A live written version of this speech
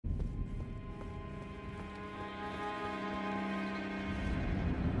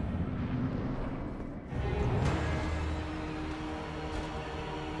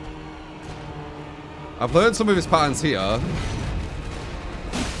I've learned some of his patterns here.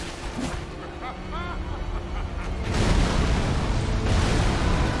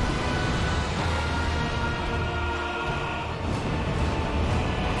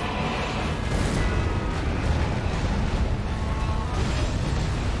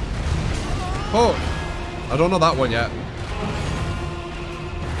 Oh, I don't know that one yet.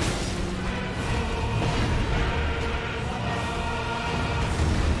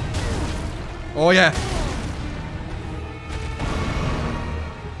 Oh yeah.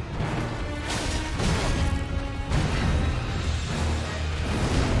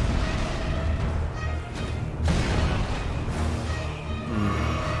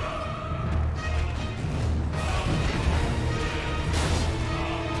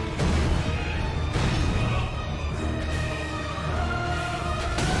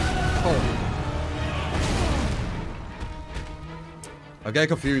 I get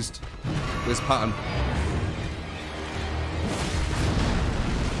confused with this pattern.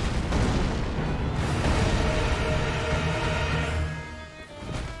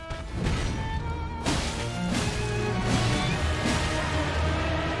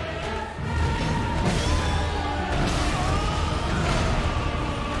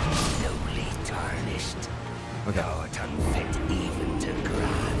 Slowly tarnished. Okay. Thou art unfit even to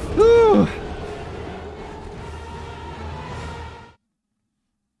grasp. Whew.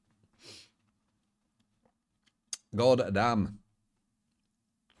 God damn.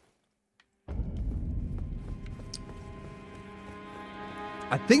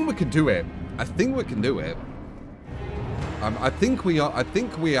 I think we can do it. I think we can do it. I think we are. I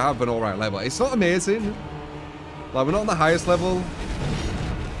think we have an alright level. It's not amazing. Like, we're not on the highest level.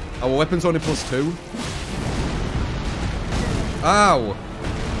 Our weapon's only +2. Ow.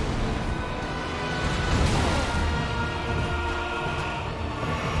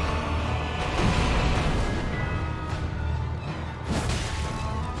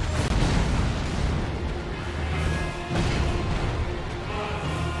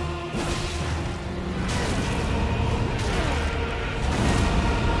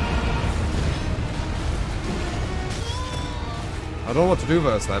 I don't know what to do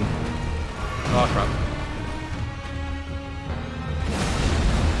first then. Oh crap.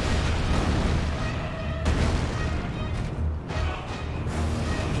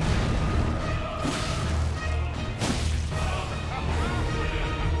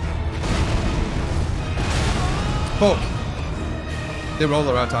 Fuck. They roll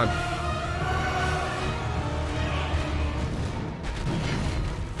the right time.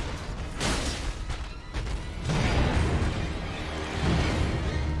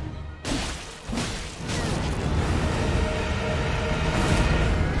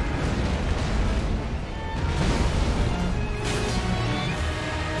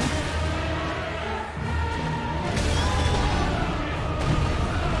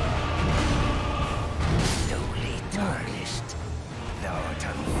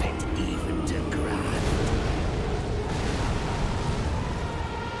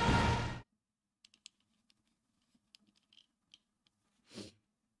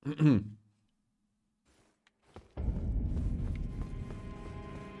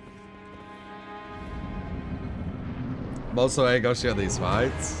 I'm also negotiate these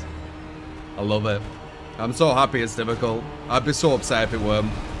fights. I love it. I'm so happy it's difficult. I'd be so upset if it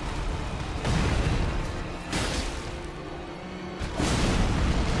weren't.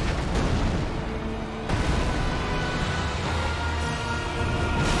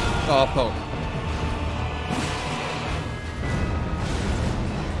 Oh, poke.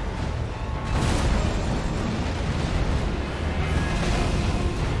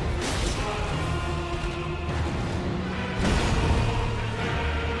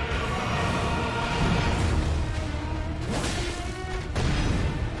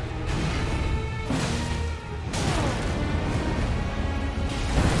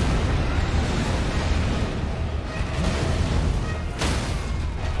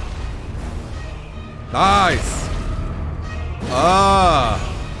 Nice! Ah!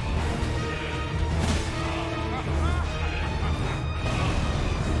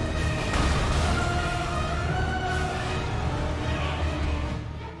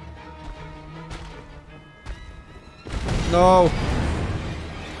 No!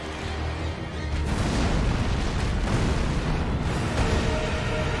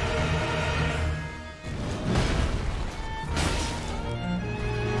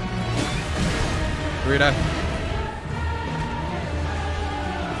 Rita.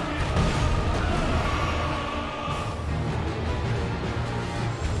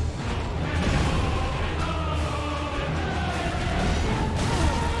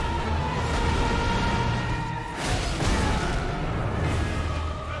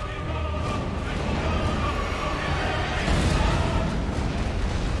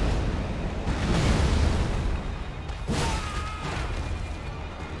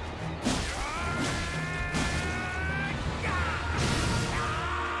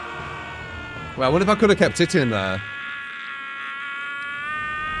 Well, I wonder if I could have kept it in there.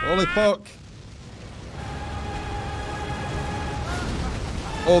 Holy fuck.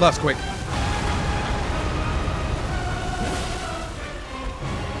 Oh, that's quick.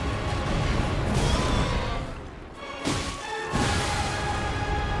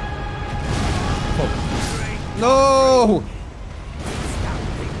 Oh. No!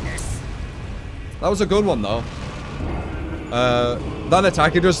 That was a good one, though. That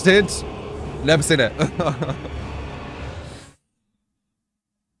attack he just did. Never seen it.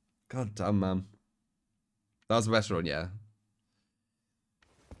 God damn, man. That was the best run, yeah.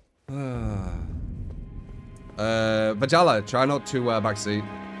 Vajala, try not to backseat.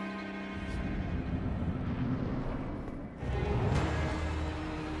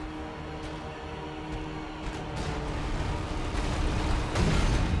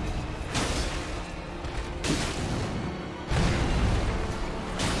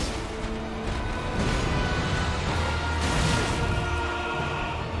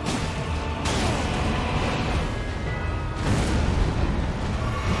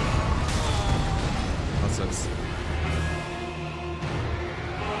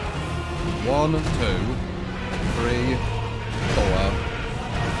 One, 2, 3, 4,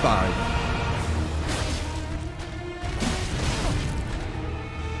 5.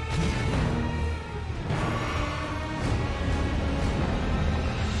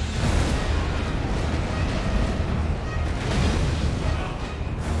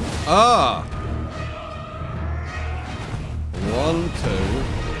 Ah! 1, 2,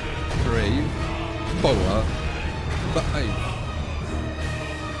 3, 4, 5.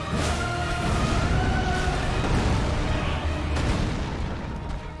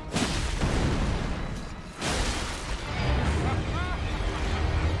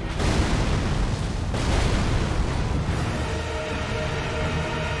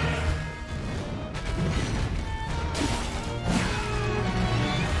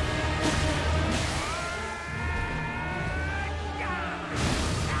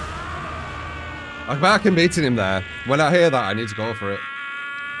 I'm back and beating him there. When I hear that, I need to go for it.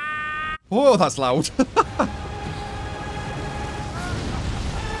 Oh, that's loud.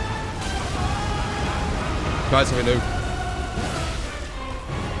 Try something new.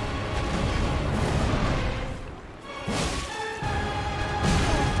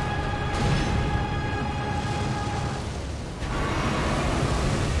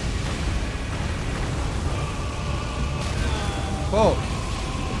 Oh.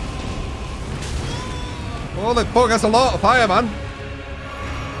 Holy fuck, that's a lot of fire, man.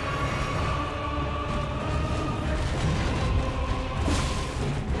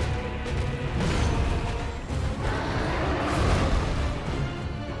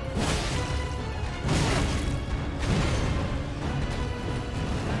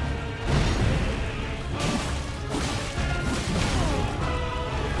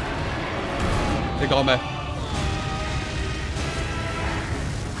 They got me.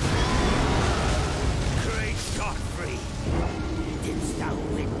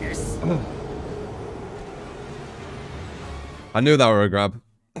 I knew that were a grab.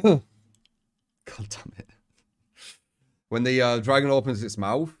 God damn it. When the dragon opens its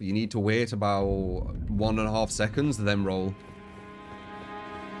mouth, you need to wait about 1.5 seconds, then roll.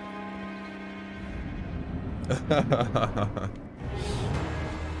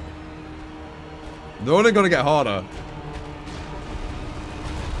 They're only gonna get harder.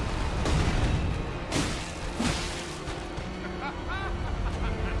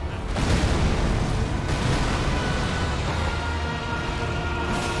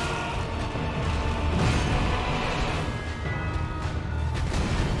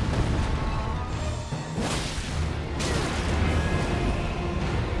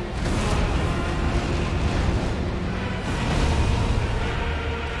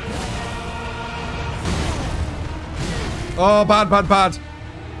 Oh, bad, bad, bad.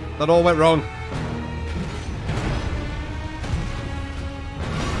 That all went wrong.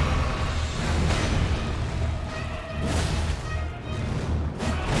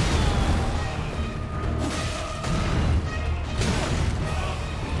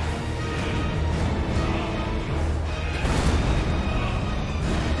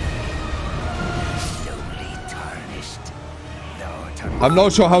 I'm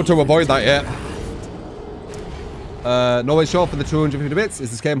not sure how to avoid that yet. No way short for the 250 bits.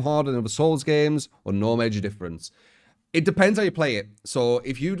 Is this game harder than other Souls games or no major difference? It depends how you play it. So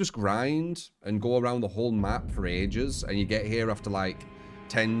if you just grind and go around the whole map for ages and you get here after like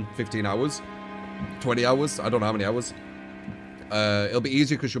 10, 15 hours, 20 hours, I don't know how many hours, it'll be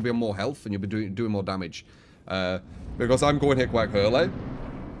easier because you'll be on more health and you'll be doing more damage. Because I'm going here quite early.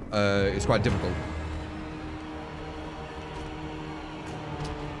 it's quite difficult.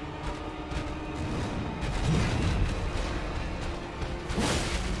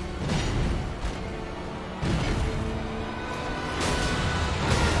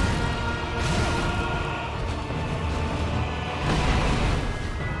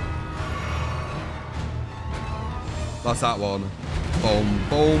 That's that one. Boom,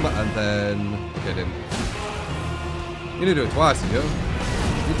 boom, and then get him. You didn't do it twice, did you?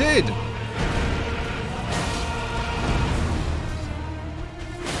 You did!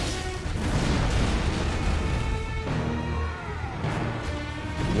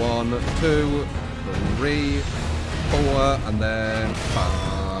 One, two, three, four, and then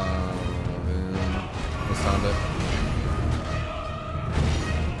five. Let's stand it.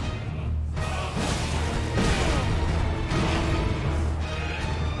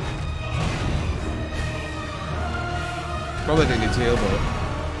 Probably didn't need to heal, but...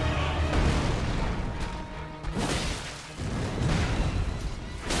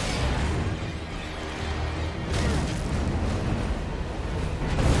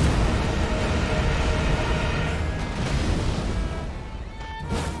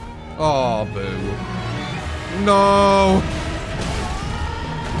 Oh, boo. No!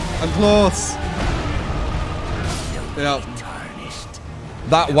 I'm close. Yeah.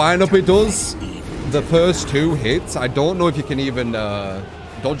 That wind-up it does. The first two hits, I don't know if you can even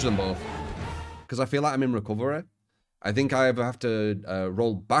dodge them both. Because I feel like I'm in recovery. I think I either have to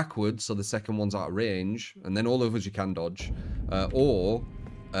roll backwards so the second one's out of range, and then all of us you can dodge. Or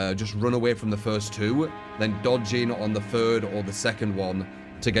just run away from the first two, then dodge in on the third or the second one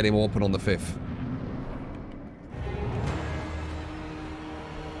to get him open on the fifth.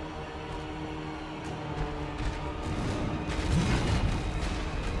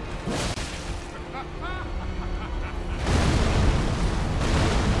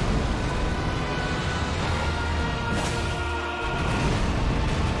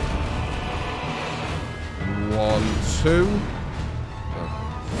 Two. Oh.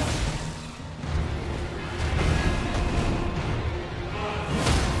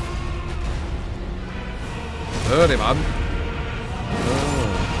 Heard him, man. Oh.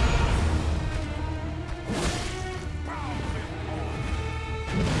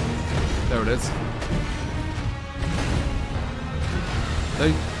 There it is.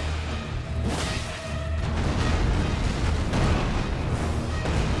 Hey.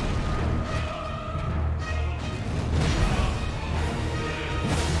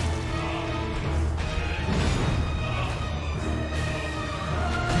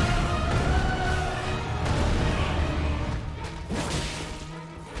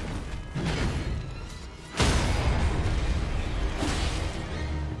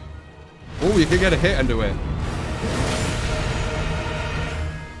 Oh, you could get a hit and do it.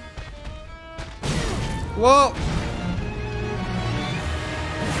 What?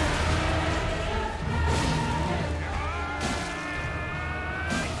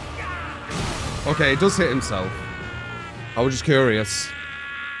 Okay, it does hit himself. I was just curious.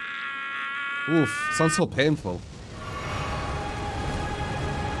 Oof, sounds so painful.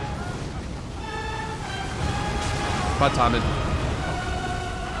 Bad timing.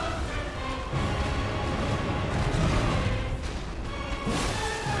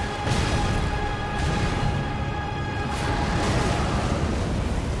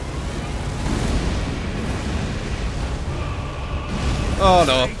 Oh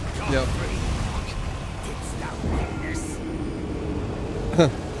no. Yep.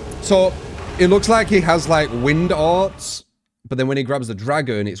 So it looks like he has like wind arts, but then when he grabs the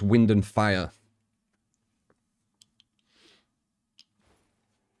dragon, it's wind and fire.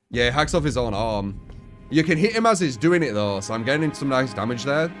 Yeah, he hacks off his own arm. You can hit him as he's doing it though, so I'm getting some nice damage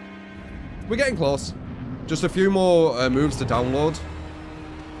there. We're getting close. Just a few more moves to download.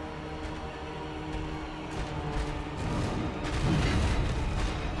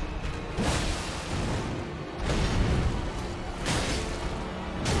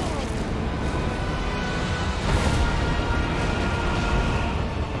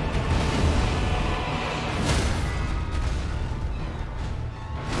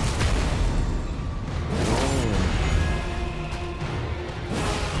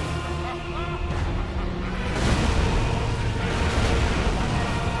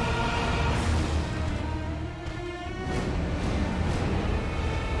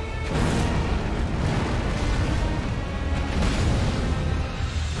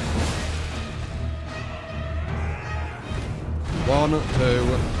 One,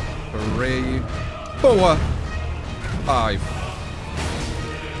 two, three, four, five.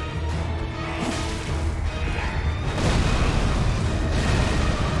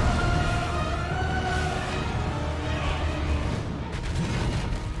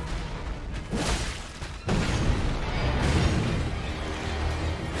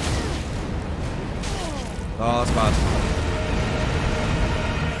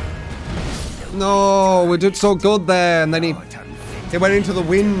 No, we did so good there, and then he went into the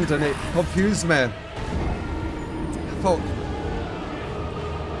wind, and it confused me. Fuck.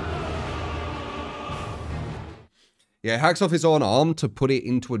 Yeah, he hacks off his own arm to put it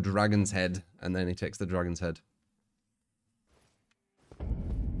into a dragon's head, and then he takes the dragon's head.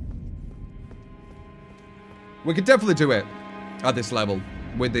 We could definitely do it at this level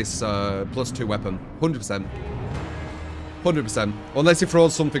with this +2 weapon. 100%. 100%. Unless he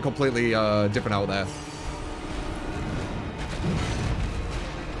throws something completely different out there.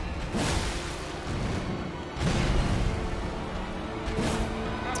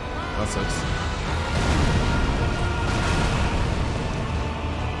 That sucks.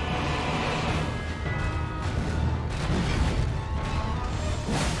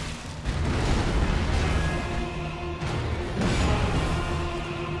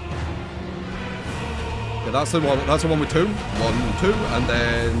 Yeah, that's the one. That's the one with 2. 1, 2, and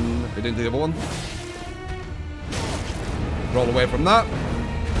then we didn't do the other one. Roll away from that.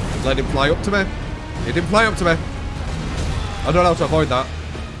 Let him fly up to me. He didn't fly up to me. I don't know how to avoid that.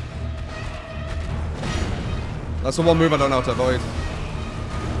 That's the one move I don't know how to avoid.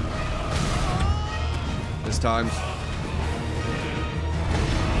 This time.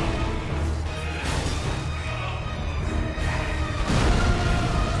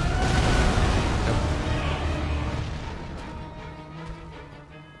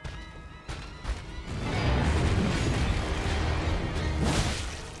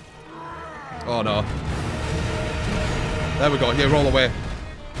 Oh no. There we go. Yeah, roll away.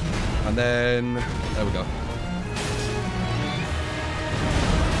 And then there we go.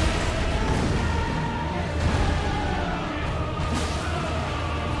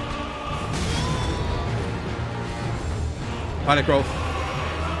 Panic roll.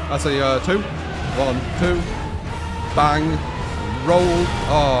 That's a 2. 1, 2. Bang. Roll.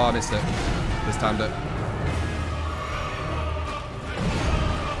 Oh, I missed it. This timed it.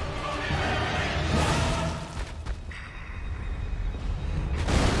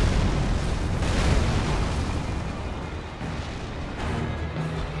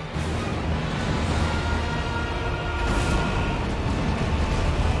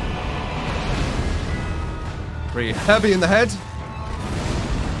 Pretty heavy in the head.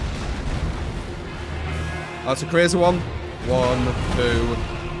 That's a crazy one. 1, 2,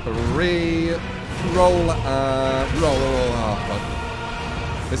 3. Roll. Roll. Oh,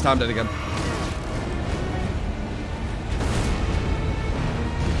 fuck. This time did it again.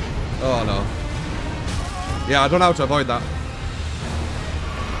 Oh no. Yeah, I don't know how to avoid that.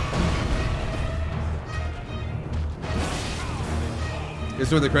 He's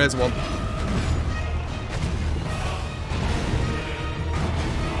doing the crazy one.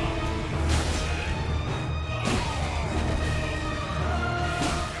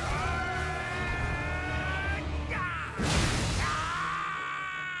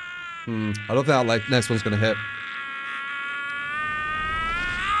 I don't think that like next one's gonna hit.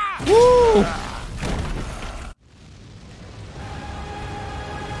 Woo!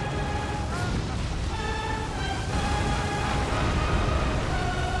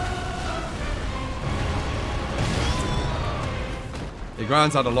 He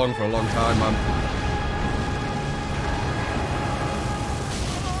grinds out along for a long time, man.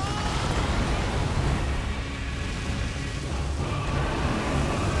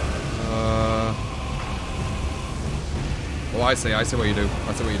 Oh, I see what you do.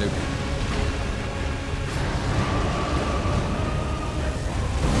 I see what you do.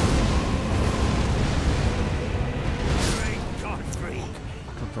 Great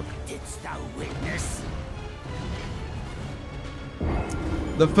Godfrey, didst thou witness?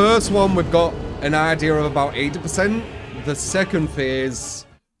 The first one we've got an idea of about 80%. The second phase,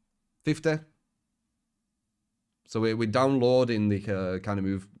 50. So we're downloading the kind of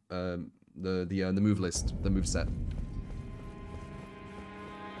move, the move list, the move set.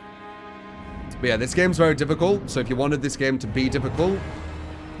 But yeah, this game's very difficult, so if you wanted this game to be difficult,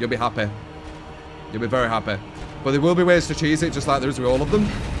 you'll be happy. You'll be very happy. But there will be ways to cheese it, just like there is with all of them.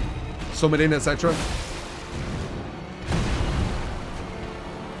 Summoning, etc.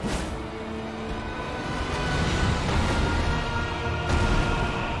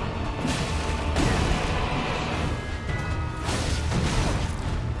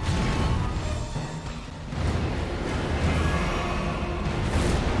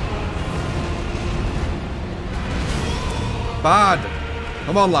 Bad.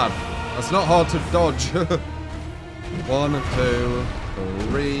 Come on, lad. That's not hard to dodge. 1, 2,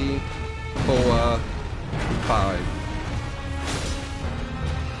 3, 4, 5.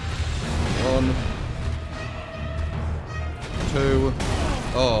 1, 2.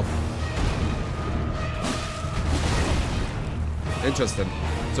 Oh. Interesting.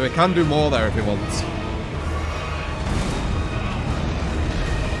 So he can do more there if he wants.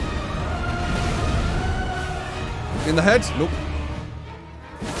 In the head? Nope.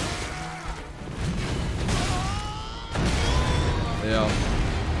 Yeah.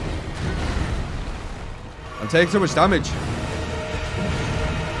 I'm taking too much damage.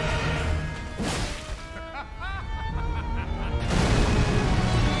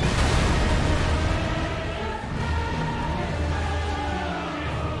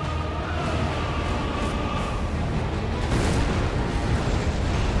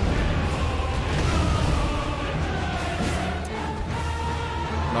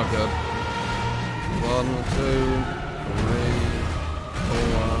 Not good. 1, 2, 3, 4,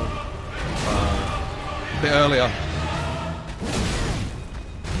 5. A bit earlier.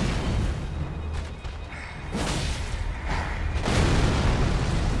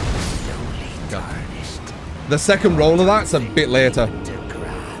 The second roll of that's a bit later.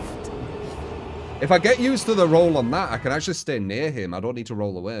 If I get used to the roll on that, I can actually stay near him. I don't need to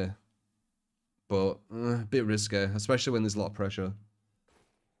roll away. But, a bit risky, especially when there's a lot of pressure.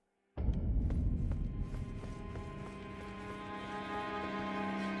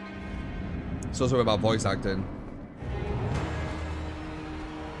 So sorry about voice acting.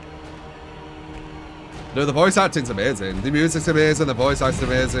 No, the voice acting's amazing. The music's amazing, the voice acting's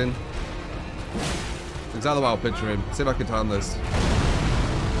amazing. Exactly what I'll picture him. See if I can time this.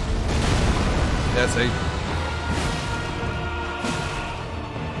 Yeah, see.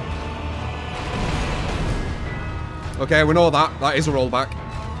 Okay, we know that. That is a rollback.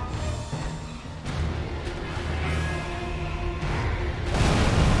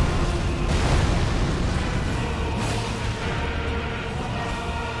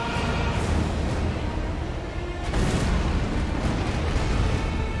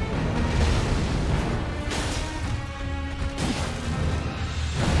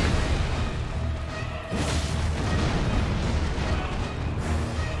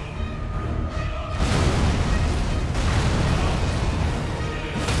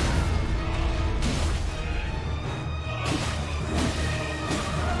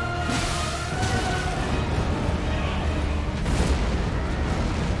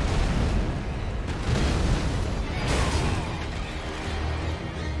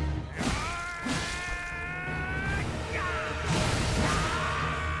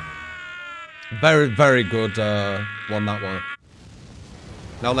 Very, very good one, that one.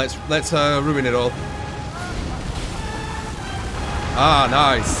 Now let's ruin it all. Ah,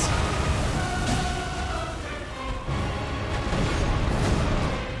 nice.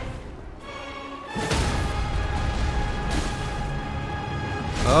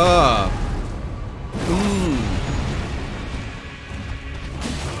 Ah.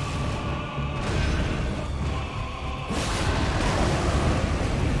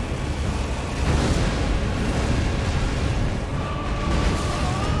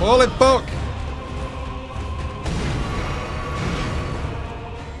 Holy fuck!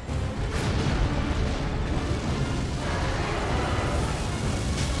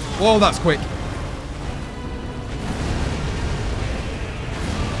 Whoa, that's quick.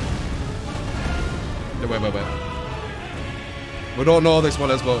 No, wait. We don't know this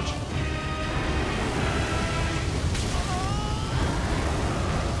one as much.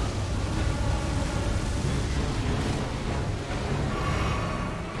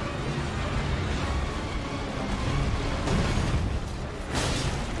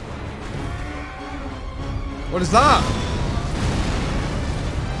 What is that?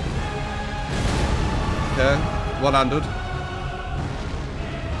 Okay, one-handed.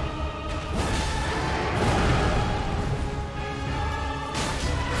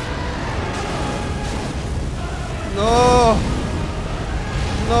 No!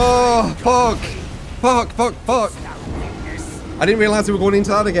 No! Fuck! Fuck! I didn't realize we were going into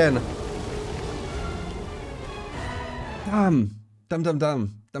that again. Damn.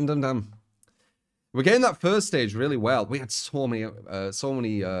 We're getting that first stage really well. We had so many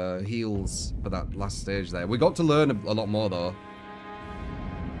heals for that last stage there. We got to learn a lot more though.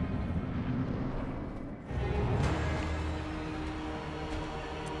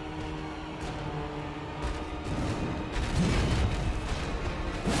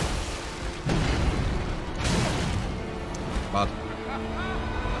 Bad.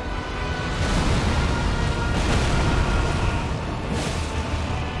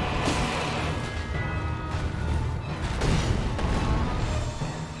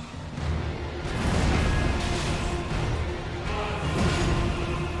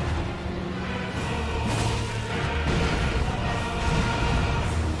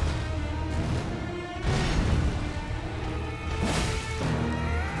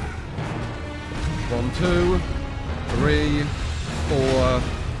 1, 2, 3, 4,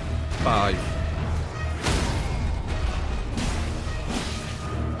 5.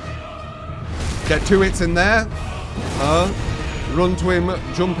 Get 2 hits in there. Run to him,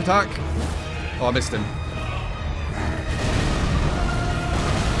 jump attack. Oh, I missed him.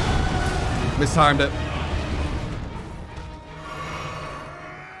 Mistimed it.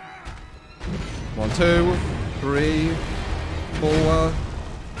 1, 2, 3, 4,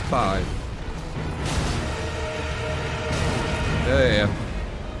 5. Yeah.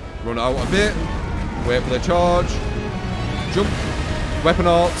 Run out a bit. Wait for the charge. Jump. Weapon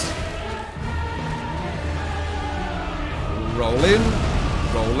art. Roll in.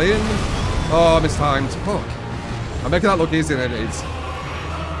 Roll in. Oh, I mistimed. Fuck. I'm making that look easier than it is.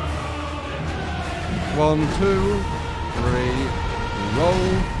 1, 2, 3. Roll.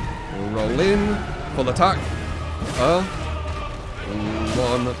 Roll in. Full attack.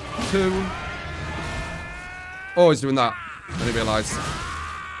 1, 2. Oh, he's doing that. I didn't realise.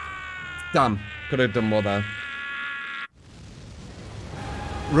 Damn. Could have done more there.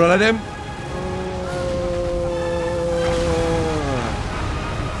 Run at him.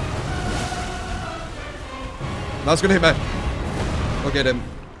 That's gonna hit me. Look at him.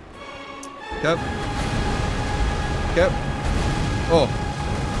 Yep. Yep. Oh.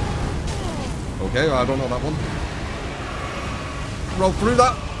 Okay, I don't know that one. Roll through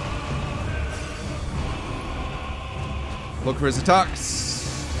that. Look for his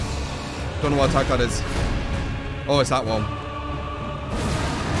attacks. Don't know what attack that is. Oh, it's that one.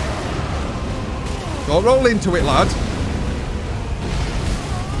 Go roll into it, lad.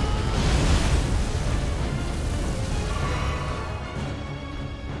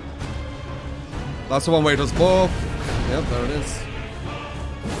 That's the one where he does both. Yep, there it is.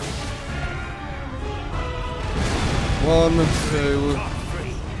 1, 2,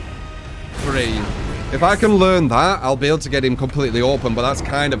 3. If I can learn that, I'll be able to get him completely open, but that's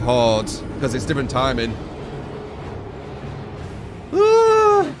kind of hard because it's different timing.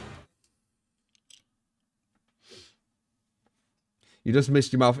 You just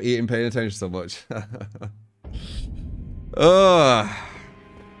missed your mouth eating, paying attention so much.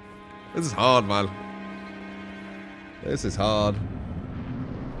 This is hard, man. This is hard.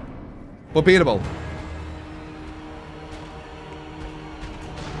 But beatable.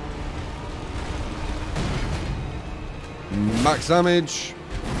 Max damage.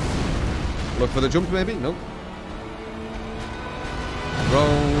 Look for the jump, maybe? Nope.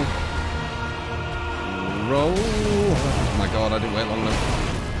 Roll. Roll. Oh my god, I didn't wait long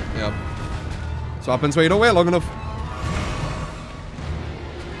enough. Yep. So happens when you don't wait long enough.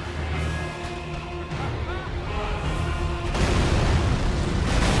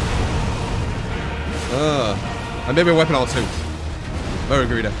 And maybe a weapon or 2. Very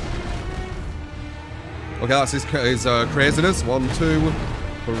greedy. Okay, that's his craziness. 1, 2,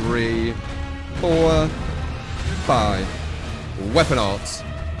 3, 4, 5. Weapon arts.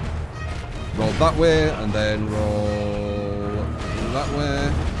 Roll that way, and then roll that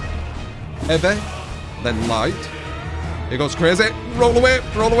way. Heavy. Then light. He goes crazy. Roll away,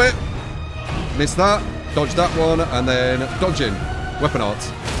 roll away. Miss that. Dodge that one, and then dodging. Weapon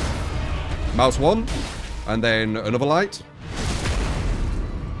arts. Mouse 1. And then another light.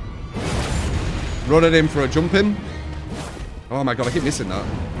 Run at him for a jump in. Oh my god, I keep missing that.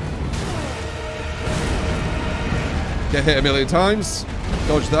 Get hit a million times.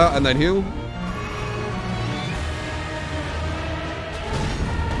 Dodge that and then heal.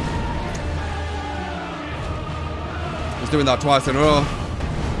 He's doing that twice in a row.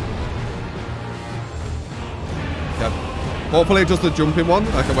 Yeah. Hopefully just the jumping one,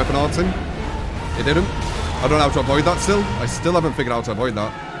 I can weapon arts him. It didn't. I don't know how to avoid that still. I still haven't figured out how to avoid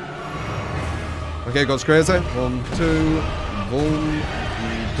that. Okay, goes crazy. 1, 2, boom,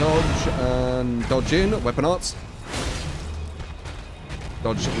 dodge, and dodge in. Weapon arts.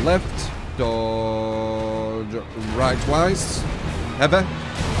 Dodge left, dodge right twice. Heavy.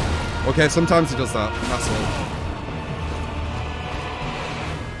 Okay, sometimes he does that. That's all.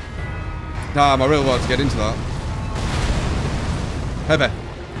 Damn, I really want to get into that. Heavy.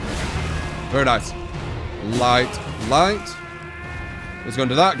 Very nice. Light, light. He's going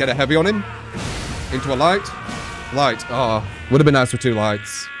to do that. Get a heavy on him. Into a light. Light. Oh, would have been nice with 2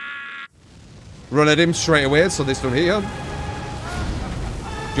 lights. Run at him straight away, so this one here.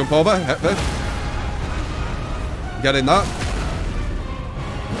 Jump over. Heavy. Get in that.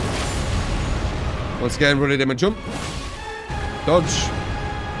 Once again, run at him and jump. Dodge.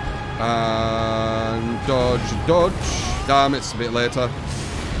 And dodge, dodge. Damn, it's a bit later.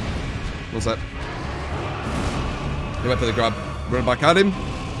 What's that? He went for the grab. Run back at him.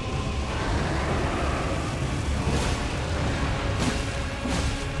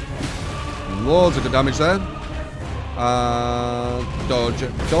 Loads of good damage there. Dodge.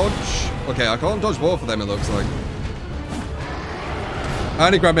 Okay, I can't dodge both of them, it looks like.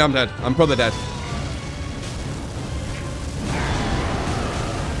 And he grabbed me, I'm dead. I'm probably dead.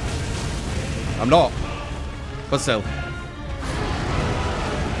 I'm not. But still.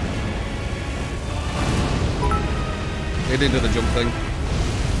 He didn't do the jump thing.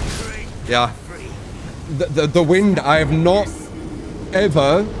 Yeah. The wind, I have not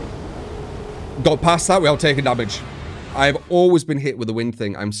ever got past that without taking damage. I have always been hit with the wind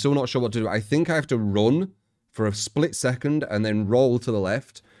thing. I'm still not sure what to do. I think I have to run for a split second and then roll to the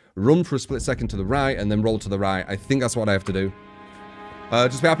left. Run for a split second to the right and then roll to the right. I think that's what I have to do.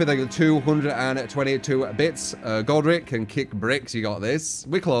 Just be happy that you got 222 bits. Godric can kick bricks. You got this.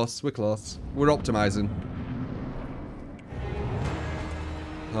 We're close. We're close. We're optimizing.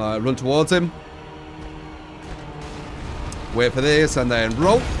 Run towards him. Wait for this and then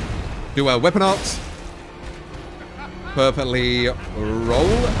roll. Do a weapon art. Perfectly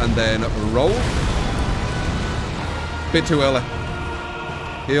roll and then roll. Bit too early.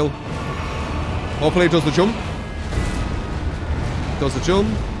 Heal. Hopefully it does the jump. Does the jump.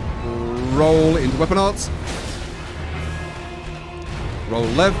 Roll into weapon arts. Roll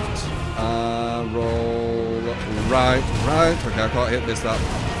left. Roll right. Okay, I can't hit this, that.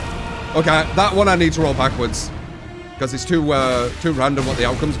 Okay, that one I need to roll backwards. Because it's too random what the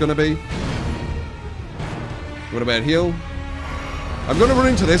outcome's going to be. I'm going to heal. I'm going to run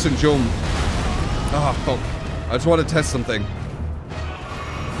into this and jump. Ah, fuck. I just want to test something.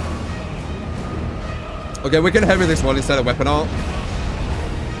 Okay, we can heavy this one instead of weapon art.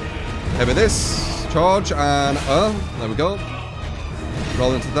 Heavy this. Charge and there we go.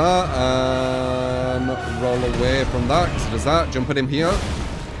 Roll into that and roll away from that. So does that. Jump at him here.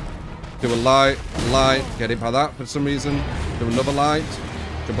 Do a light, get hit by that for some reason. Do another light.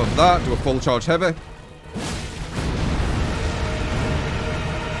 Jump over that. Do a full charge heavy.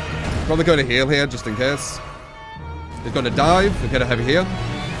 Probably going to heal here just in case. He's going to dive. We get a heavy here.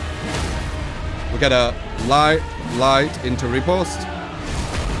 We get a light into riposte.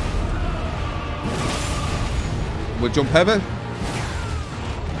 We jump heavy.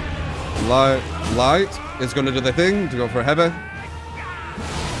 Light is going to do the thing to go for a heavy.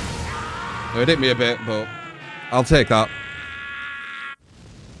 It hit me a bit, but I'll take that.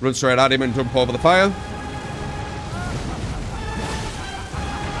 Run straight at him and jump over the fire.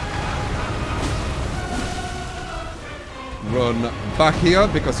 Run back here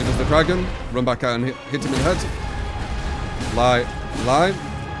because he does the dragon. Run back out and hit him in the head. Light.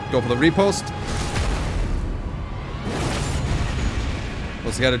 Go for the riposte.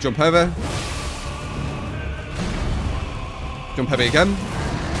 Once again, a jump heavy. Jump heavy again.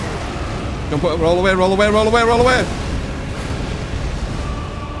 Jump, roll away.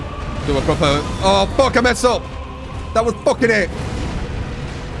 Do a proper... Oh, fuck, I messed up. That was fucking it.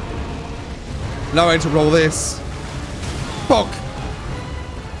 Now I need to roll this. Fuck.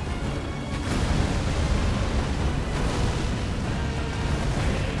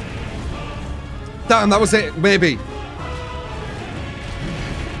 Damn, that was it. Maybe.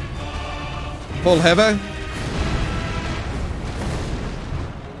 Full heavy.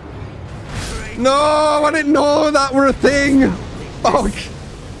 No, I didn't know that were a thing. Fuck.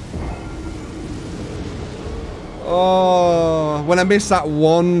 Oh, when I missed that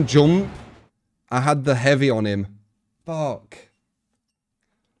one jump, I had the heavy on him. Fuck.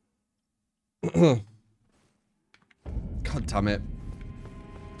 God damn it.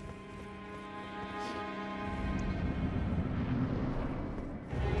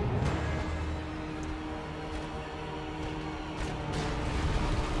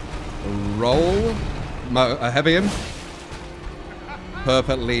 Roll. Heavy him.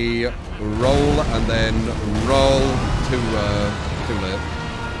 Perfectly roll and then roll too late.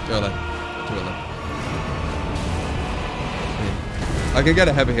 Too early. I can get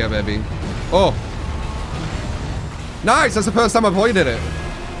a heavy here, baby. Oh. Nice! That's the first time I've avoided it.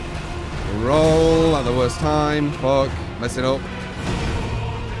 Roll at the worst time. Fuck. Messing up.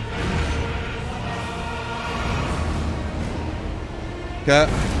 Okay.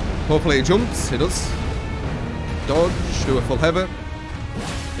 Hopefully he jumps. He does. Dodge. Do a full heavy.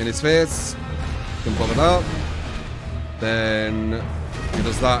 In his face. Jump over that. Then he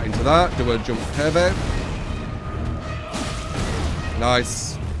does that into that. Do a jump heavy.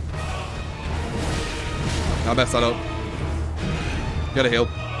 Nice. I messed that up. Get a heal.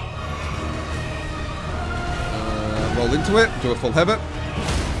 Roll into it. Do a full heavy.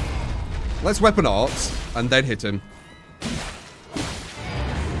 Let's weapon arts and then hit him.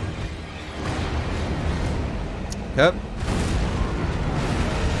 Okay.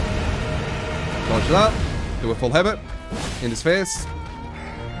 Dodge that. Do a full heavy. In his face.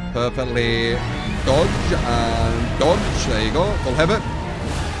 Perfectly dodge and dodge. There you go. Full heavy.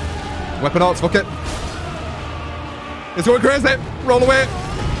 Weapon arts, fuck it. It's going crazy. Roll away.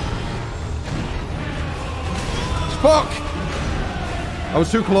 Fuck. I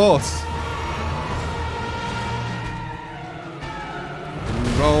was too close.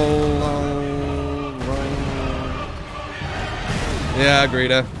 Roll. Yeah,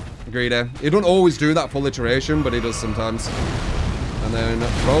 greedy. Greedy. He don't always do that full iteration, but he does sometimes. And then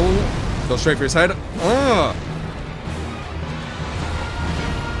roll. Go straight for his head. Ah!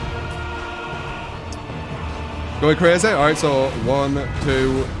 Going crazy. Alright, so 1,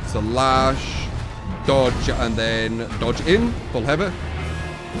 2, so lash, dodge, and then dodge in. Full heavy.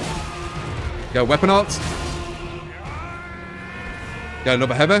 Go weapon arts. Get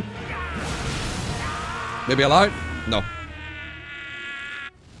another heavy. Maybe a light? No.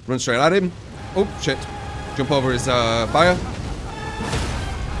 Run straight at him. Oh, shit. Jump over his fire.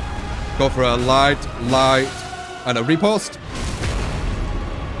 Go for a light, and a riposte.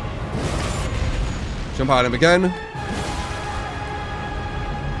 Jump at him again.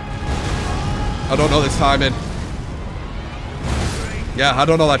 I don't know this timing. Yeah, I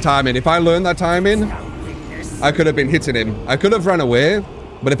don't know that timing. If I learned that timing, I could have been hitting him. I could have ran away,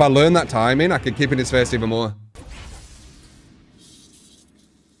 but if I learned that timing, I could keep in his face even more.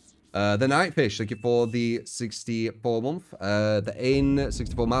 The Nightfish, thank you for the 64 month. The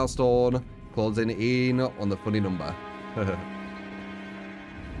N64 milestone, closing in on the funny number.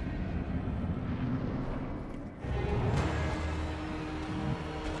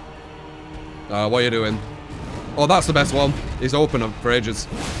 What are you doing? Oh, that's the best one. He's open up for ages.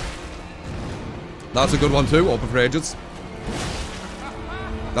 That's a good one too, open for ages.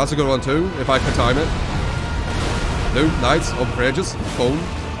 That's a good one too, if I can time it. No, nice, open for ages. Boom.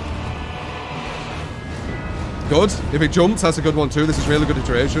 Good. If it jumps, that's a good one too. This is really good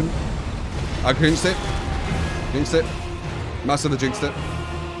iteration. I jinxed it. Jinxed it. Master the jinxed it.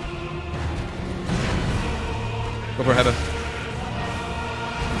 Go for a header.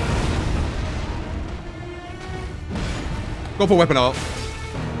 Go for weapon art.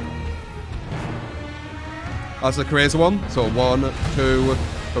 That's the crazy one. So 1, 2,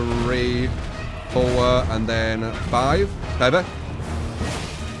 3, 4, and then 5. Heavy.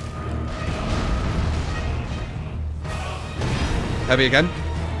 Heavy again.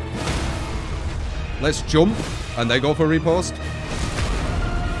 Let's jump and then go for a repost.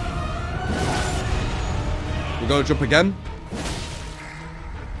 We're gonna jump again.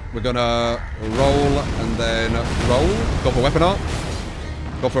 We're gonna roll and then roll. Go for weapon art.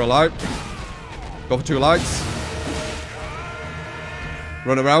 Go for a light. Go for 2 lights.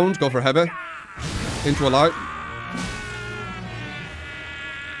 Run around. Go for a heavy. Into a light.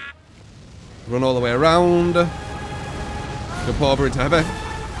 Run all the way around. Jump over into heavy.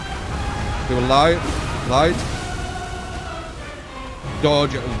 Do a light. Light.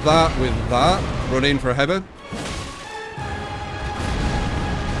 Dodge that with that. Run in for a heavy.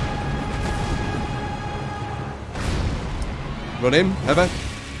 Run in. Heavy.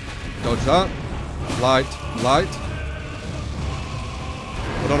 Dodge that. Light. Light.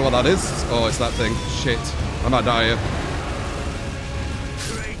 I don't know what that is. Oh, it's that thing. Shit. I might die here.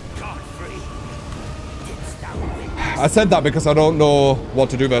 I said that because I don't know what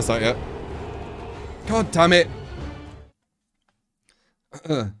to do versus that yet. God damn it.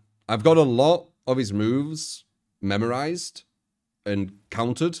 I've got a lot of his moves memorized and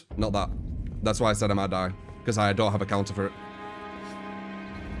countered. Not that. That's why I said I might die. Because I don't have a counter for it.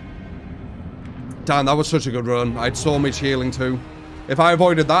 Damn, that was such a good run. I had so much healing too. If I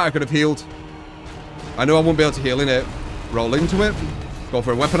avoided that, I could have healed. I knew I wouldn't be able to heal in it. Roll into it. Go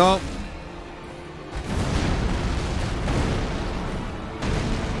for a weapon art.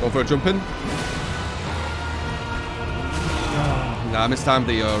 Go for a jump in. Nah, I mistimed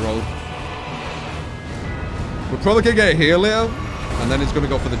the roll. We're probably going to get a heal here. And then he's going to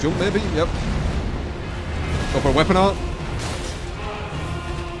go for the jump, maybe. Yep. Go for a weapon art.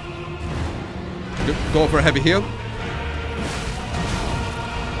 Go for a heavy heal.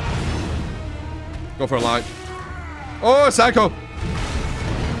 Go for a light. Oh, psycho!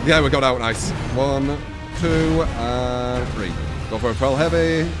 Yeah, we got out nice. 1, 2, and 3. Go for a full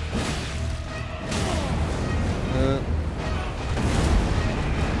heavy.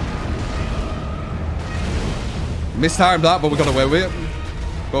 Mistimed that, but we got away with it.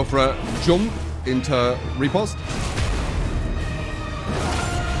 Go for a jump into riposte.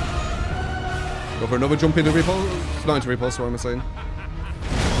 Go for another jump into riposte. Not into riposte, what am I saying?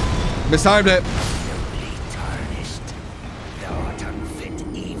 Mistimed it.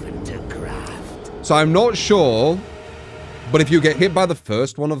 So I'm not sure, but if you get hit by the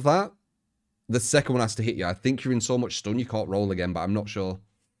first one of that, the second one has to hit you. I think you're in so much stun you can't roll again, but I'm not sure.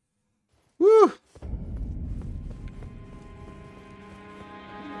 Woo!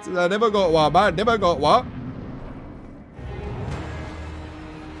 I never got one, man. Never got one.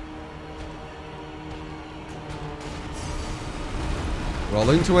 Roll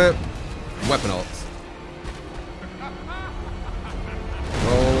into it. Weapon arts.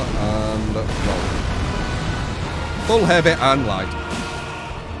 Roll and roll. Full heavy and light.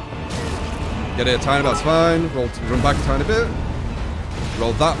 Get it a tiny bit, that's fine. Roll to, run back a tiny bit.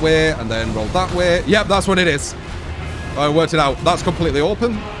 Roll that way and then roll that way. Yep, that's what it is. I worked it out. That's completely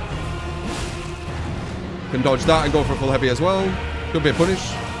open. Can dodge that and go for a full heavy as well. Could be a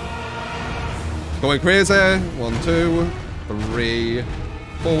punish. Going crazy. 1, 2, 3,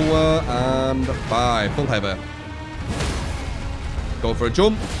 4, and 5. Full heavy. Go for a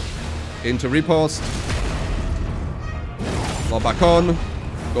jump. Into riposte. Lock back on.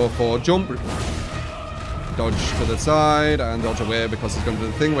 Go for jump. Dodge to the side and dodge away because it's going to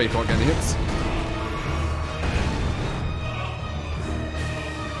do the thing where you can't get any hits.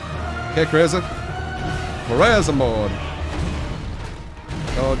 Okay, crazy. Crazy mode.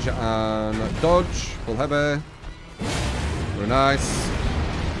 Dodge and dodge. Full heavy. Very nice.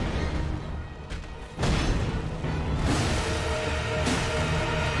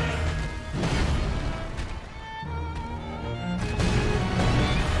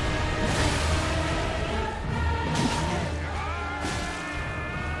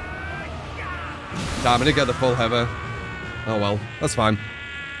 Damn, I didn't get the full heavy. Oh well, that's fine.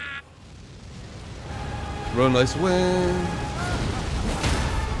 Run this way.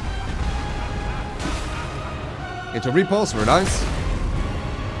 Into riposte, very nice.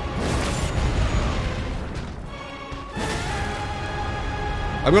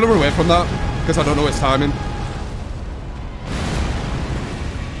 I'm gonna run away from that because I don't know its timing.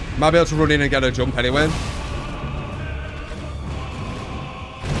 Might be able to run in and get a jump anyway.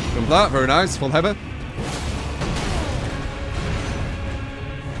 Jump that, very nice, full heavy.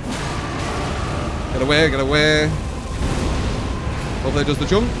 Get away, get away. Hopefully it does the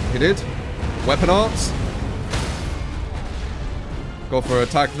jump. He did. Weapon arts. Go for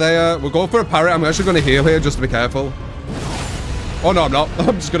attack there. We'll go for a parry. I'm actually going to heal here just to be careful. Oh, no, I'm not.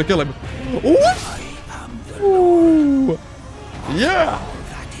 I'm just going to kill him. Ooh. Yeah.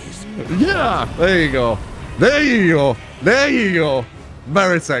 Yeah. There you go. There you go. There you go.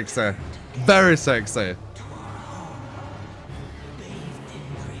 Very sexy. Very sexy.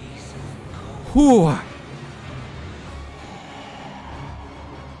 Whew.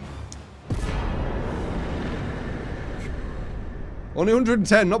 Only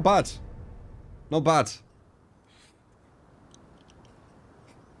 110, not bad. Not bad.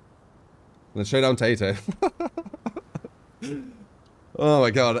 Let's show down Tate. Oh my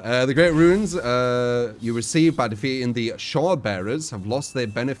god. The Great Runes you receive by defeating the Shard Bearers have lost their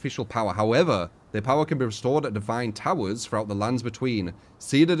beneficial power. However, their power can be restored at divine towers throughout the lands between.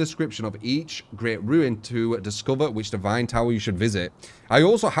 See the description of each Great Ruin to discover which divine tower you should visit. I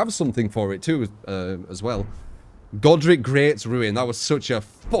also have something for it too, as well. Godric Great's Ruin. That was such a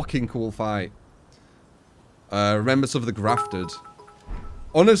fucking cool fight. Remembrance of the Grafted.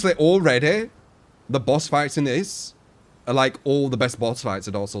 Honestly, already, the boss fights in this are like all the best boss fights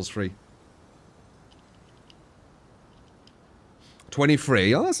in Dark Souls 3.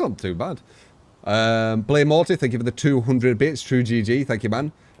 23. Oh, that's not too bad. Blame Morty, thank you for the 200 bits. True GG, thank you,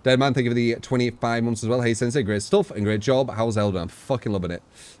 man. Deadman, thank you for the 25 months as well. Hey, Sensei, great stuff and great job. How's ELDEN? I'm fucking loving it.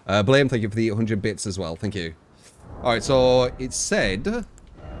 Blame, thank you for the 100 bits as well. Thank you. Alright, so it said...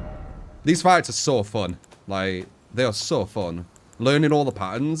 These fights are so fun. Like, they are so fun. Learning all the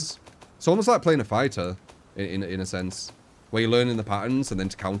patterns. It's almost like playing a fighter, in a sense. Where you're learning the patterns and then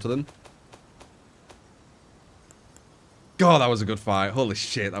to counter them. God, that was a good fight. Holy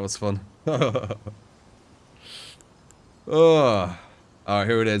shit, that was fun. Oh. Alright,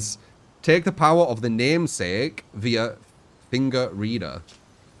 here it is. Take the power of the namesake via finger reader.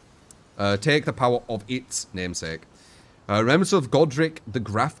 Take the power of its namesake. Remembrance of Godric the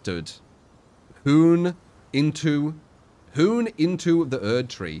Grafted. Hewn into the Erd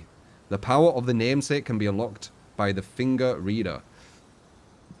Tree. The power of the namesake can be unlocked by the finger reader.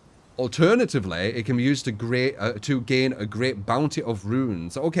 Alternatively, it can be used to gain a great bounty of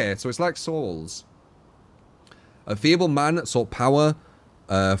runes. Okay, so it's like souls. A feeble man sought power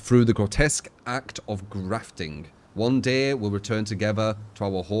through the grotesque act of grafting. One day we'll return together to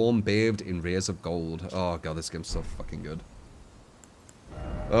our home bathed in rays of gold. Oh god, this game's so fucking good.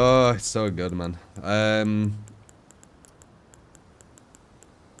 Oh, it's so good, man.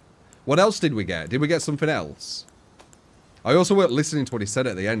 What else did we get? Did we get something else? I also weren't listening to what he said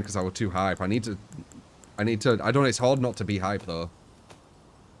at the end because I was too hype. I need to, I don't know, it's hard not to be hype though.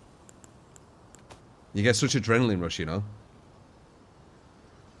 You get such adrenaline rush, you know?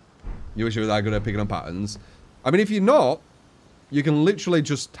 You wish you were that good at picking up patterns. I mean, if you're not, you can literally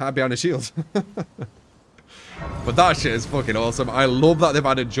just hide behind a shield. But that shit is fucking awesome. I love that they've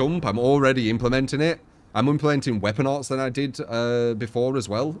added jump. I'm already implementing it. I'm implementing weapon arts than I did before as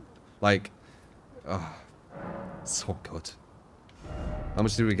well. Like, oh, so good. How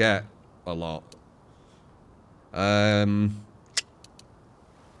much did we get? A lot. I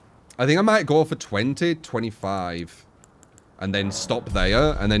think I might go for 20, 25. And then stop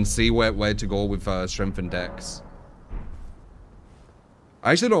there. And then see where to go with strength and dex.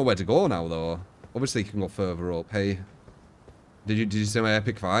 I actually don't know where to go now, though. Obviously, you can go further up. Hey. Did you see my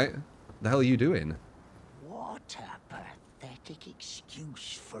epic fight? The hell are you doing? What a pathetic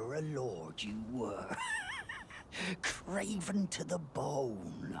excuse for a lord you were. Craven to the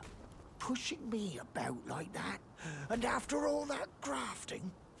bone. Pushing me about like that. And after all that grafting,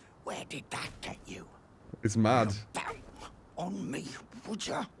 where did that get you? It's mad. Down on me, would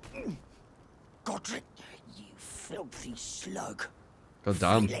ya? Godric, you filthy slug. God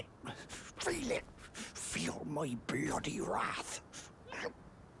damn. Feel it. Feel it. Feel my bloody wrath.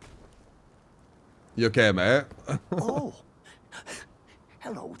 You okay, mate? Oh.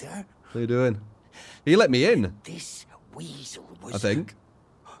 Hello there. What are you doing? He let me in. This weasel was... I think.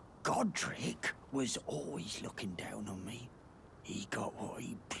 Godric was always looking down on me. He got what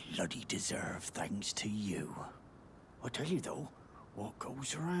he bloody deserved thanks to you. I tell you though, what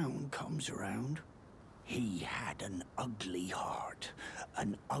goes around comes around. He had an ugly heart,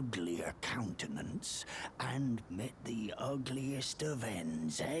 an uglier countenance, and met the ugliest of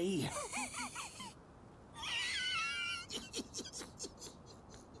ends, eh?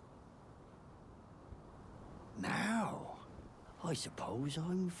 Now, I suppose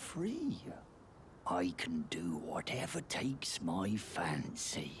I'm free. I can do whatever takes my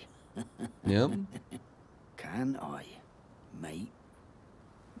fancy. Yep. Can I, mate?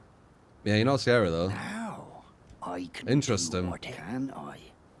 Yeah, you're not scary though. Now, I can Interesting. do what can I?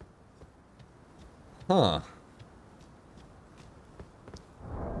 Huh.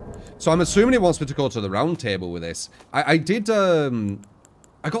 So I'm assuming it wants me to go to the round table with this. I did, I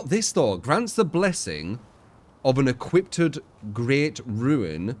got this though. Grants the blessing of an equipped great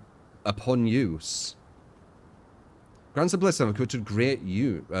ruin upon use. Grants the blessing of a equipped a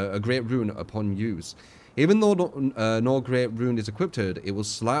great ruin upon use. Even though no great rune is equipped, it will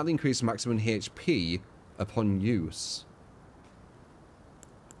slightly increase maximum HP upon use.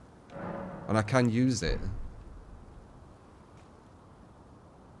 And I can use it.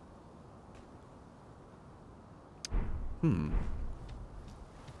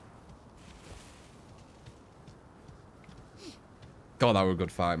 God, that was a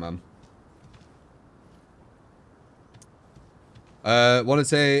good fight, man. Want to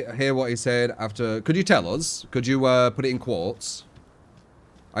say, hear what he said after... Could you tell us? Could you put it in quotes?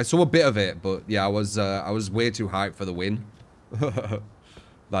 I saw a bit of it, but yeah, I was way too hyped for the win.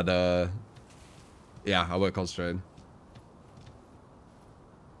 That, yeah, I weren't concentrating.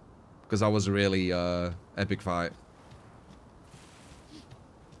 Because that was a really epic fight.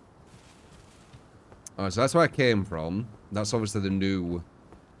 Alright, so that's where I came from. That's obviously the new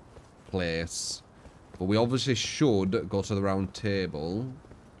place. But we obviously should go to the round table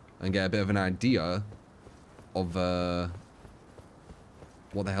and get a bit of an idea of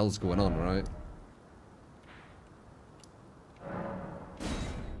what the hell's going on, right?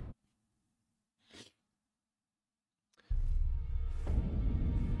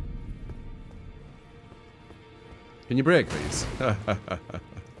 Can you break, please?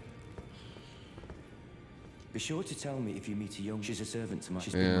 Be sure to tell me if you meet a young... She's a servant to my...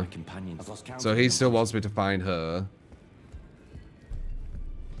 She's been my companion. I've lost count. So he still wants me to find her.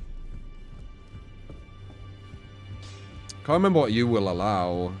 Can't remember what you will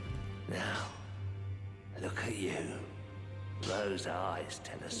allow. Now, look at you. Those eyes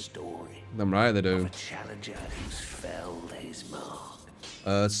tell a story. I'm right, they Of do. a challenger who's felled his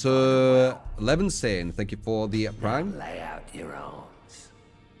mark. Sir Levinstein, thank you for the prime. Lay out your arms.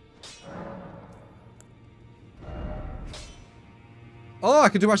 Oh, I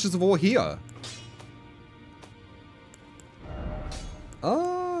can do Ashes of War here.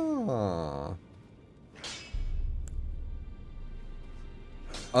 Oh.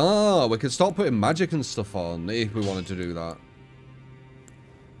 Oh, we can start putting magic and stuff on if we wanted to do that.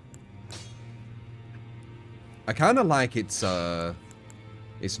 I kind of like its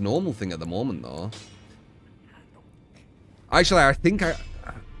normal thing at the moment, though. Actually, I think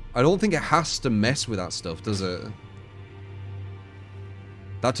I don't think it has to mess with that stuff, does it?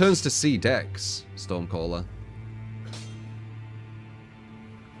 That turns to C Dex, Stormcaller.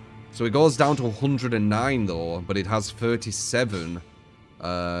 So it goes down to 109 though, but it has 37.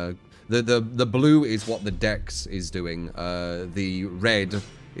 The blue is what the Dex is doing. The red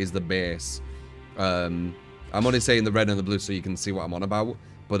is the base. I'm only saying the red and the blue so you can see what I'm on about.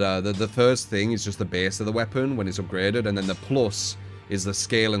 But the first thing is just the base of the weapon when it's upgraded, and then the plus is the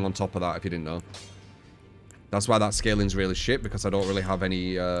scaling on top of that, if you didn't know. That's why that scaling's really shit, because I don't really have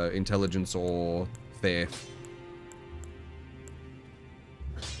any intelligence or faith.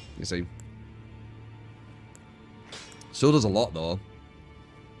 You see? Still does a lot, though.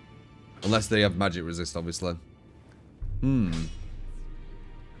 Unless they have magic resist, obviously.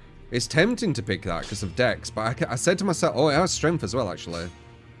 It's tempting to pick that because of Dex, but I said to myself, oh, it has strength as well, actually.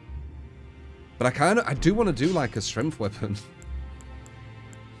 But I do want to do, like, a strength weapon.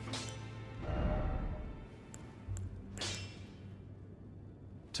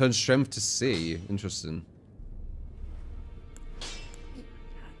 Turn strength to C. Interesting.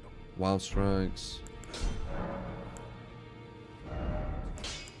 Wild strikes. I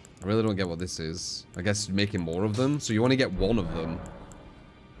really don't get what this is. I guess making more of them. So you only get one of them.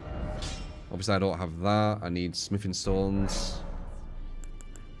 Obviously I don't have that. I need smithing stones.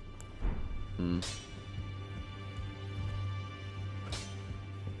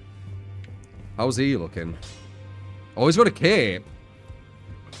 How's he looking? Oh, he's got a cape.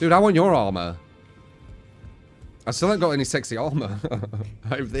 Dude, I want your armor. I still haven't got any sexy armor.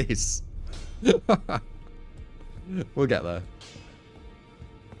 I have this. We'll get there.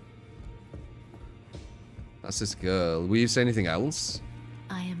 That's this girl. Will you say anything else?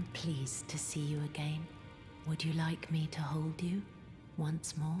 I am pleased to see you again. Would you like me to hold you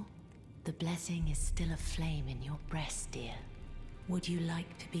once more? The blessing is still aflame in your breast, dear. Would you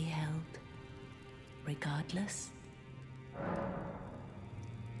like to be held? Regardless?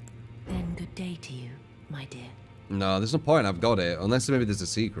 Then good day to you, my dear. No, there's no point. I've got it. Unless maybe there's a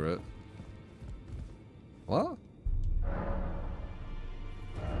secret. What?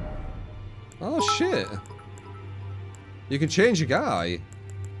 Oh, shit. You can change your guy.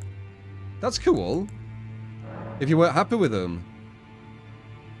 That's cool. If you weren't happy with him.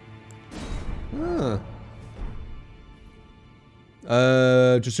 Ah.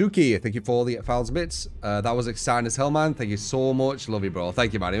 Jasuki, thank you for all the 1,000 bits. That was exciting as hell, man. Thank you so much. Love you, bro.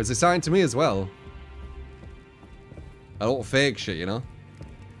 Thank you, man. It was exciting to me as well. A lot of fake shit, you know?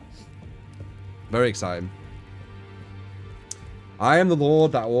 Very exciting. I am the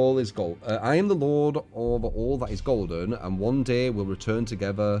Lord that all is gold. I am the Lord of all that is golden, and one day we'll return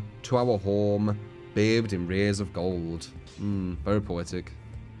together to our home, bathed in rays of gold. Very poetic.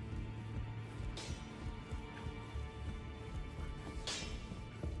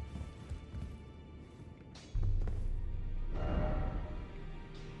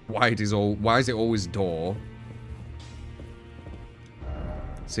 Why is it always door?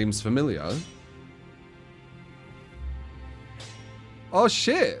 Seems familiar. Oh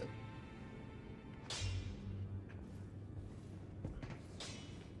shit.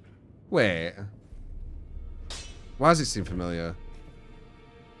 Wait. Why does it seem familiar?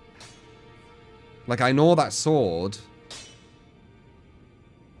 Like, I know that sword.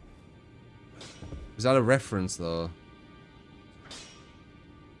 Is that a reference though?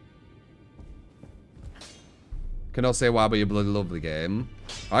 Cannot say why, but you bloody love the game.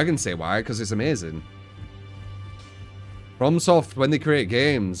 I can say why, because it's amazing. FromSoft, when they create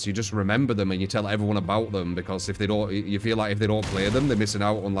games, you just remember them and you tell everyone about them, because if they don't, you feel like if they don't play them, they're missing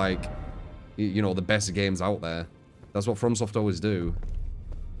out on, like, you know, the best games out there. That's what FromSoft always do.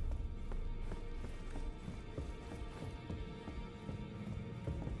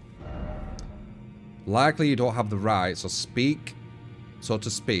 Likely you don't have the right, so to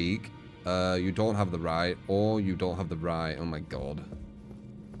speak, you don't have the right, or you don't have the right. Oh my god.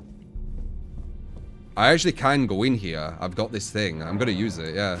 I actually can go in here. I've got this thing. I'm gonna use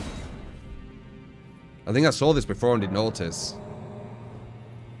it, yeah. I think I saw this before and didn't notice.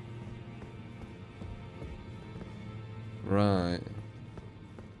 Right.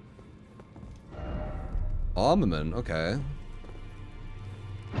 Armament, okay.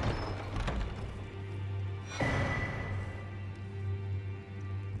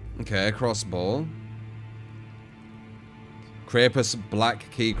 Okay, crossbow. Krapus black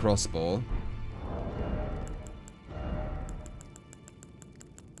key crossbow.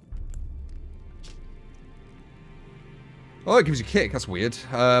 Oh, it gives you kick. That's weird.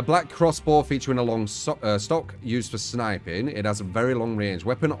 Black crossbow featuring a long stock used for sniping. It has a very long range.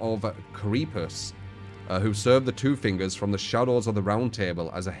 Weapon of Krapus. who served the Two Fingers from the shadows of the Round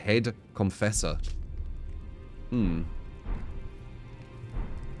Table as a head confessor. Hmm.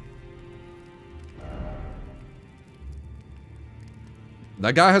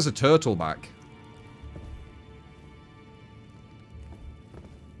 That guy has a turtle back.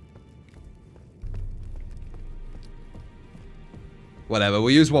 Whatever, we'll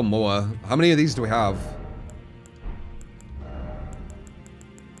use one more. How many of these do we have?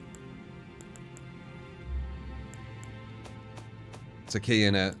 It's a key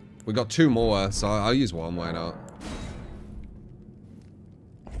in it. We got 2 more, so I'll use one, why not?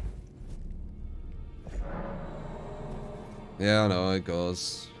 Yeah, I know how it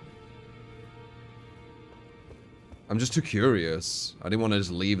goes. I'm just too curious. I didn't want to just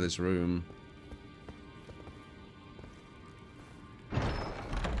leave this room.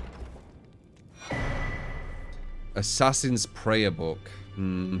 Assassin's Prayer Book.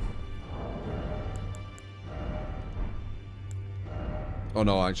 Hmm. Oh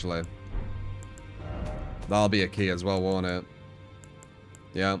no, actually. That'll be a key as well, won't it?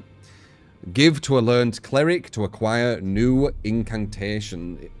 Yeah. Give to a learned cleric to acquire new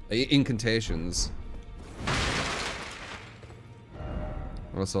incantations.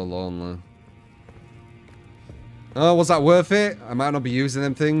 I'm so lonely. Oh, was that worth it? I might not be using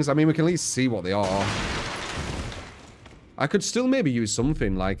them things. I mean, we can at least see what they are. I could still maybe use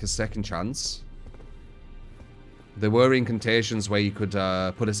something like a second chance. There were incantations where you could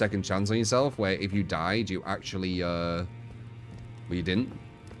put a second chance on yourself, where if you died, you actually, well, you didn't.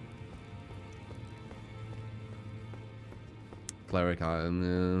 Cleric item,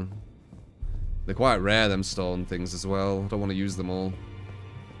 yeah. They're quite rare, them stone things as well. I don't want to use them all.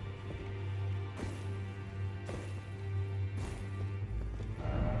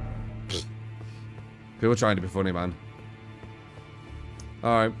 People trying to be funny, man.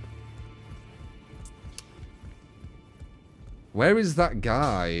 Alright. Where is that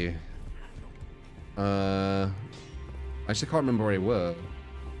guy? I actually can't remember where he were.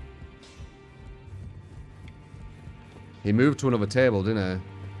 He moved to another table, didn't he?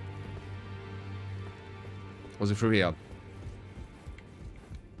 Was it through here?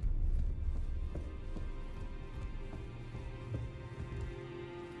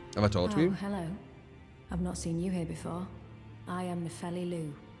 Have I talked to you? Hello. I've not seen you here before. I am the Felly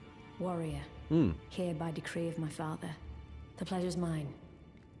Lou, warrior, here by decree of my father. The pleasure's mine,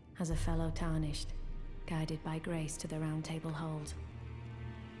 as a fellow tarnished, guided by grace to the Round Table hold.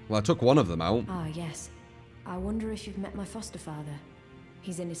 Well, I took one of them out. Ah, yes. I wonder if you've met my foster father.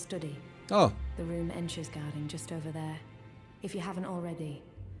 He's in his study. Oh. The room Encher's guarding just over there. If you haven't already,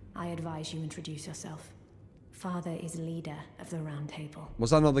 I advise you introduce yourself. Father is leader of the Round Table. Was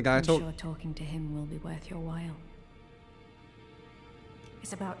that another guy I talked? I'm sure talking to him will be worth your while.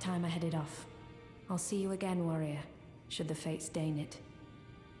 It's about time I headed off. I'll see you again, warrior, should the fates deign it.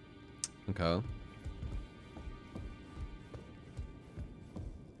 Okay.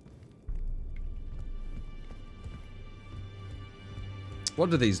 What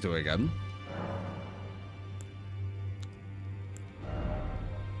do these do again?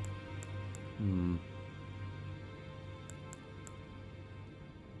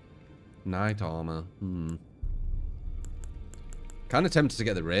 Knight armor. Kind of tempted to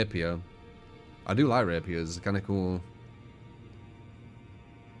get the rapier. I do like rapiers. Kind of cool.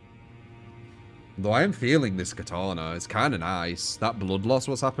 Though I am feeling this katana. It's kind of nice. That blood loss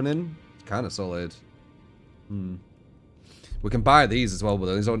what's happening. Kind of solid. We can buy these as well, but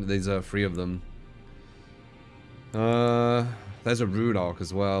there's 3 of them. There's a Rune Arc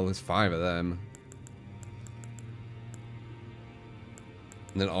as well. There's 5 of them.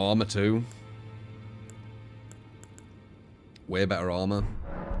 And then armor too. Way better armor.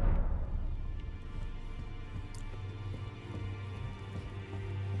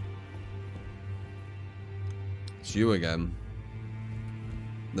 It's you again.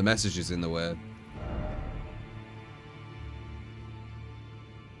 The message is in the way.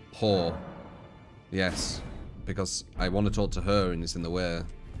 Whore. Yes. Because I want to talk to her and it's in the way.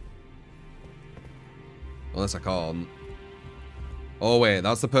 Unless I can't. Oh wait,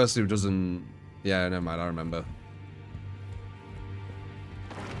 that's the person who doesn't... Yeah, never mind, I remember.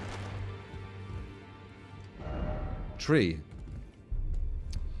 Tree.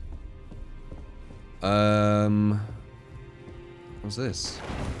 What's this?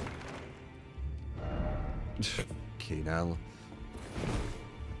 Fucking hell.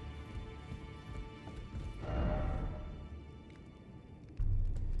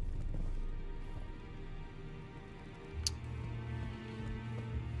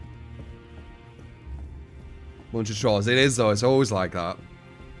 Bunch of trolls. It is though, it's always like that.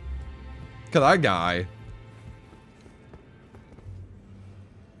 Look at that guy.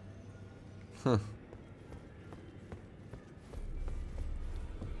 Huh.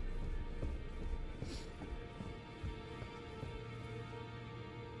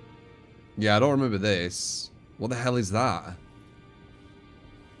 Yeah, I don't remember this. What the hell is that?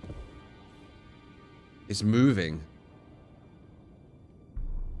 It's moving.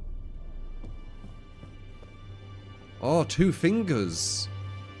 Oh, 2 fingers.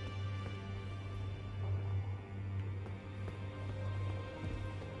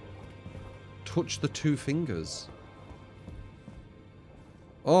 Touch the 2 fingers.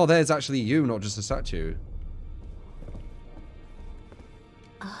 Oh, there's actually you, not just a statue.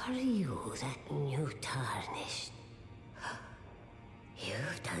 Are you that new tarnished?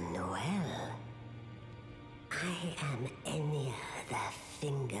 You've done well. I am Enya, the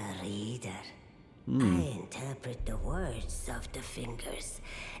Finger Reader. I interpret the words of the fingers,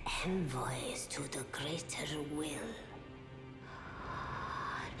 envoys to the greater will.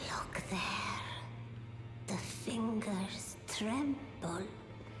 Look there. The fingers tremble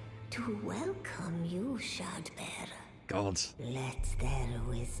to welcome you, Shardbearer. God. Let their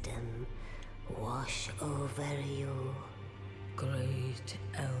wisdom wash over you. Great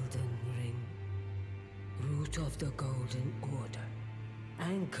Elden Ring, root of the Golden Order,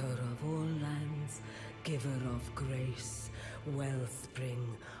 anchor of all lands, giver of grace,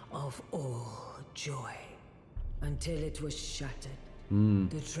 wellspring of all joy. Until it was shattered,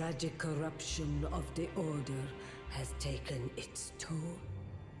 the tragic corruption of the Order has taken its toll.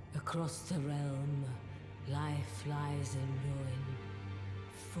 Across the realm, life lies in ruin,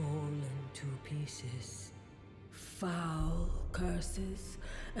 fallen to pieces. Foul curses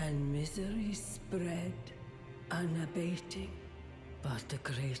and misery spread, unabating. But the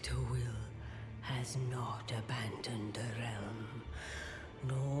greater will has not abandoned the realm,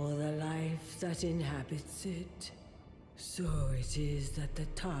 nor the life that inhabits it. So it is that the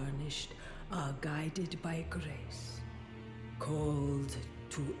tarnished are guided by grace, called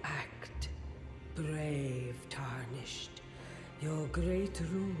to act. Brave tarnished, your great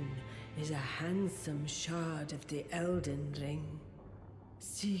rune is a handsome shard of the Elden Ring.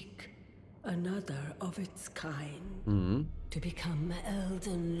 Seek another of its kind to become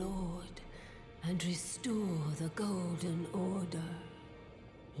Elden Lord and restore the Golden Order.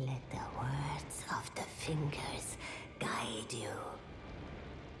 Let the words of the fingers guide you.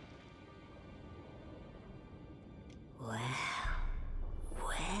 Well,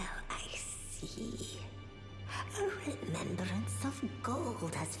 I see. A remembrance of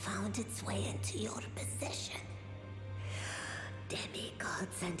gold has found its way into your possession.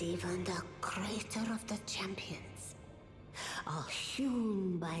 Demigods and even the creator of the champions are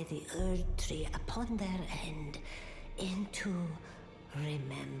hewn by the Earth Tree upon their end into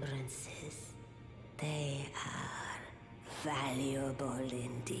remembrances. They are valuable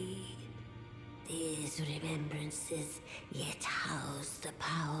indeed. These remembrances yet house the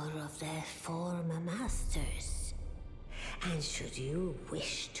power of their former masters. And should you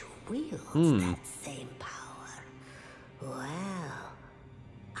wish to wield that same power, well,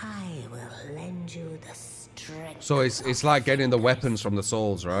 I will lend you the strength. So it's like getting the weapons from the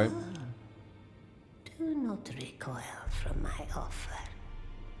souls, right? Do not recoil from my offer.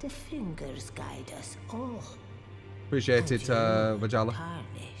 The fingers guide us all. Appreciate it, Vajala.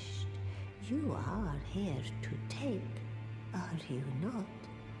 Tarnished. You are here to take, are you not?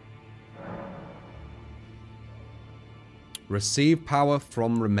 Receive power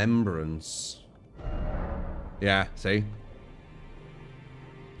from remembrance. Yeah, see?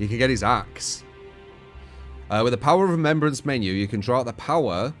 You can get his axe. With the power of remembrance menu, you can draw out the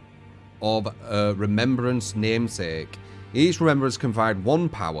power of a remembrance namesake. Each remembrance can provide 1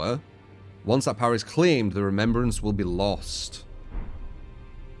 power. Once that power is claimed, the remembrance will be lost.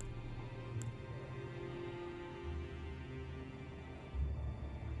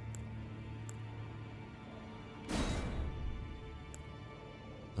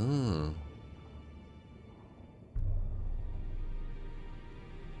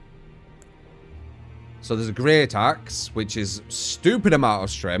 So there's a great axe, which is stupid amount of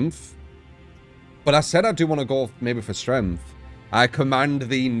strength. But I said I do want to go maybe for strength. I command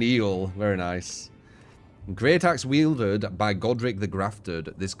thee kneel. Very nice. Great axe wielded by Godric the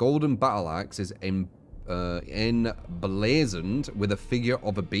Grafted. This golden battle axe is emblazoned with a figure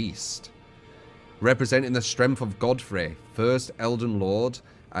of a beast, representing the strength of Godfrey, first Elden Lord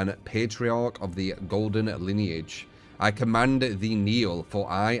and patriarch of the golden lineage. I command thee kneel, for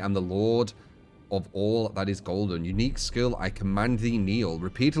I am the Lord of all that is golden. Unique skill, I command thee kneel.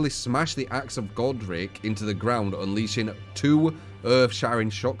 Repeatedly smash the axe of Godric into the ground, unleashing 2 earth-shattering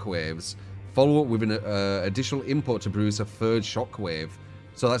shockwaves. Follow up with an additional input to produce a third shockwave.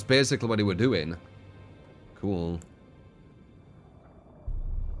 So that's basically what they were doing. Cool.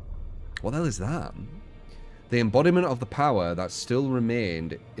 What the hell is that? The embodiment of the power that still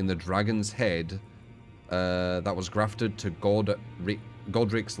remained in the dragon's head that was grafted to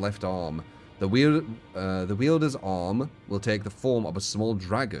Godric's left arm. The wielder's arm will take the form of a small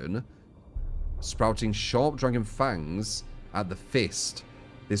dragon, sprouting sharp dragon fangs at the fist.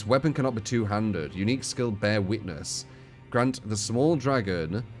 This weapon cannot be two-handed. Unique skill bear witness. Grant the small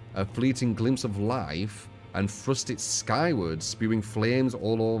dragon a fleeting glimpse of life and thrust it skyward, spewing flames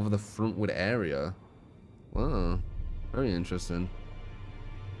all over the frontward area. Wow, very interesting.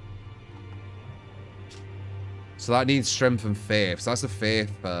 So that needs strength and faith. So that's a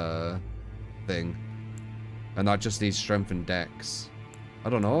faith thing. And that just needs strength and dex. I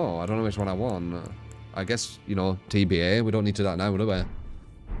don't know. I don't know which one I want. I guess, you know, TBA. We don't need to do that now, do we?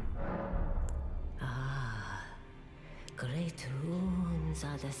 Ah, great runes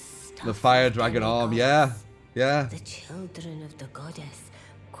are the stuff The fire of dragon arm, demigods. yeah. The children of the goddess,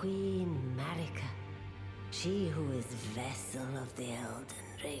 Queen Marika. She who is vessel of the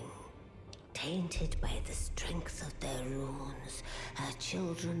Elden Ring. Tainted by the strength of their runes, her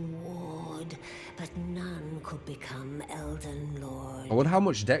children warred, but none could become Elden Lord. I wonder how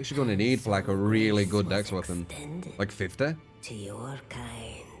much dex you're going to need for like a really good dex weapon. Like 50? To your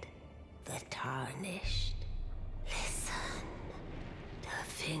kind, the tarnished. Listen, the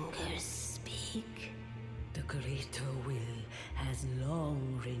fingers speak. The greater will has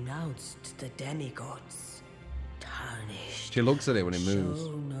long renounced the demigods. Tarnished. She looks at it when it moves.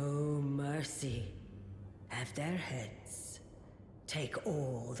 Show no mercy. Have their heads. Take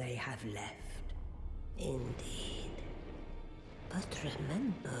all they have left. Indeed. But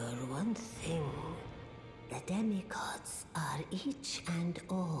remember one thing. The demigods are each and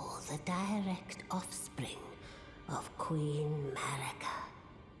all the direct offspring of Queen Marika.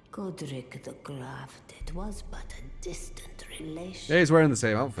 Godric the Grafted was but a distant relation. Yeah, he's wearing the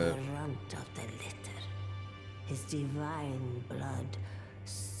same outfit. The runt of the litter. His divine blood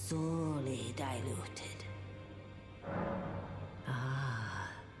sorely diluted. Ah,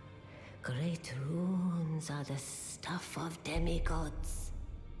 great runes are the stuff of demigods.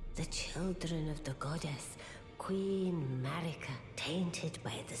 The children of the goddess, Queen Marika, tainted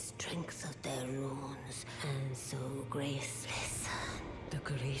by the strength of their runes, and so graceless. The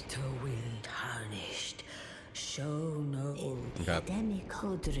greater will tarnished. Show no. In the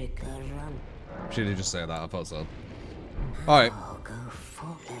demigod run. She did just say that, I thought so. Alright. Oh, go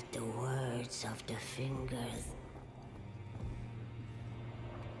for let the words of the fingers.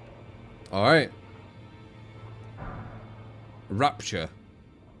 Alright. Rapture.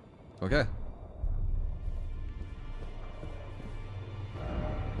 Okay.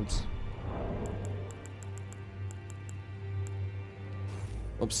 Oops.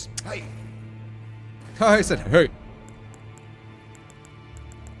 Oops. Hey! I said hey!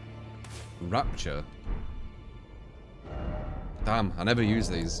 Rapture. Damn, I never use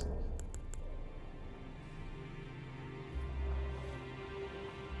these.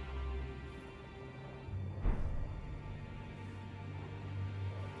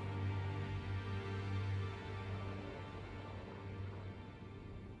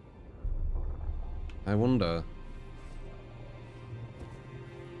 I wonder.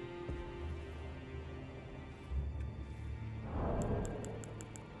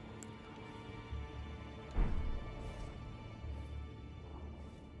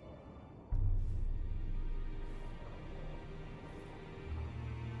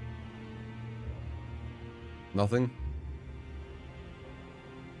 Nothing?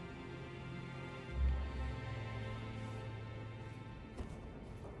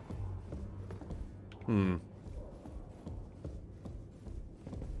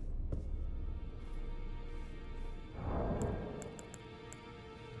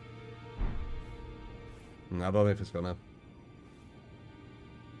 I don't know if it's gonna.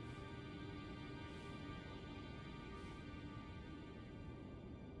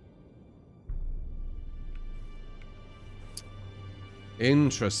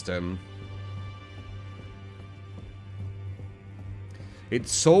 Interesting.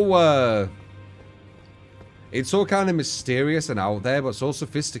 It's so kind of mysterious and out there, but so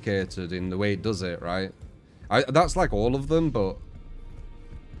sophisticated in the way it does it, right? That's like all of them, but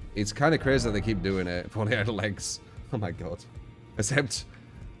it's kind of crazy that they keep doing it for the idle legs. Oh my god. Except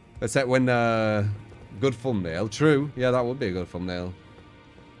when good thumbnail. True. Yeah, that would be a good thumbnail.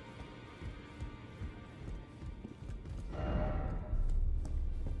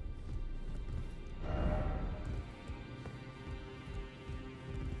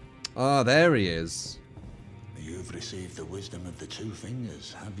 Ah, there he is. You've received the wisdom of the two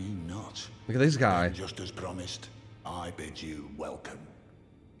fingers, have you not? Look at this guy. And just as promised, I bid you welcome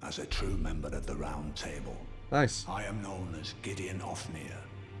as a true member of the Round Table. Nice. I am known as Gideon Ofnir,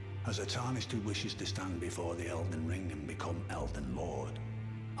 as a tarnished who wishes to stand before the Elden Ring and become Elden Lord.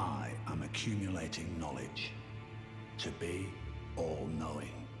 I am accumulating knowledge to be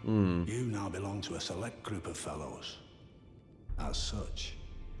all-knowing. You now belong to a select group of fellows. As such,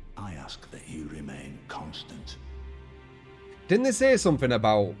 I ask that you remain constant. Didn't they say something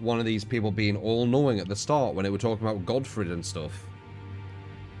about one of these people being all-knowing at the start when they were talking about Godfrey and stuff?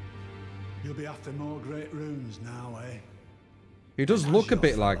 You'll be after more great runes now, eh? He does look a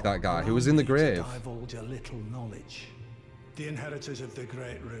bit like that guy who was in the grave. Divulge a little knowledge. The inheritors of the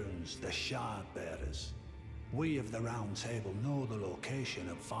great runes, the Shard Bearers. We of the Round Table know the location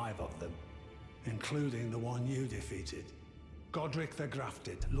of 5 of them, including the one you defeated. Godric the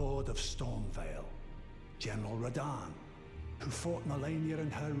Grafted, Lord of Stormvale. General Radahn, who fought Melania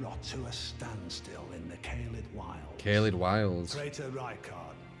and her rot to a standstill in the Caelid Wilds. Caelid Wilds. Traitor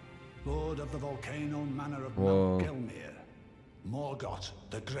Rykard, Lord of the Volcano Manor of Mount Gelmir. Morgoth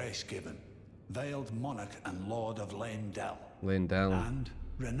the Grace-Given, Veiled Monarch and Lord of Leyndell. Leyndell. And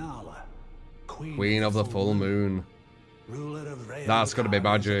Renala, Queen of the Full Moon. Ruler of Rhea. That's gonna be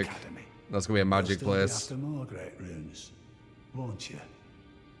magic. That's gonna be a magic place. After more great runes, won't you?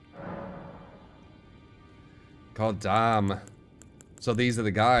 God damn. So these are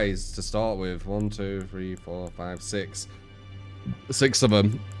the guys to start with. 1, 2, 3, 4, 5, 6. 6 of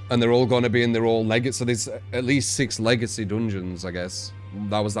them. And they're all going to be in their own legacy. So there's at least 6 legacy dungeons, I guess.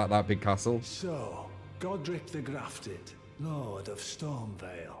 That was that big castle. So, Godric the Grafted, Lord of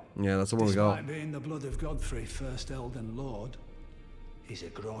Stormvale. Yeah, that's the one we got. Despite being the blood of Godfrey, first Elden Lord, he's a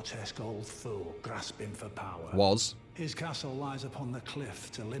grotesque old fool grasping for power. Was. His castle lies upon the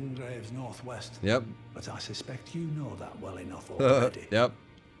cliff to Limgrave's northwest. Yep. But I suspect you know that well enough already. Yep.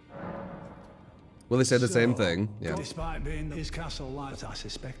 Well, they said the same thing. Yeah. Despite being his castle lies, I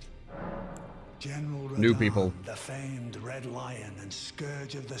suspect. General Radahn, New people. the famed Red Lion and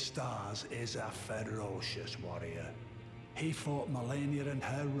Scourge of the Stars, is a ferocious warrior. He fought Melania and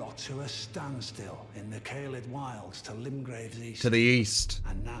her rot to a standstill in the Caelid Wilds to Limgrave's east. To the east.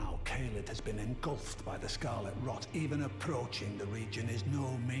 And now Caelid has been engulfed by the Scarlet Rot. Even approaching the region is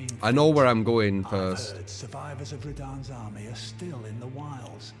no mean feat. I know where I'm going first. I've heard survivors of Radahn's army are still in the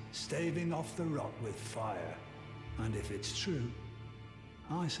wilds, staving off the rot with fire. And if it's true,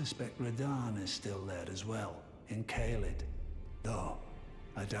 I suspect Radahn is still there as well, in Caelid. Though,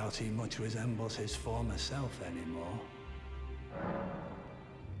 I doubt he much resembles his former self anymore.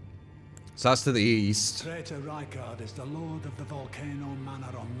 So that's to the east. Traitor Rykard is the Lord of the Volcano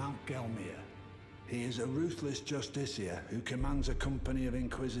Manor on Mount Gelmir. He is a ruthless justiciar who commands a company of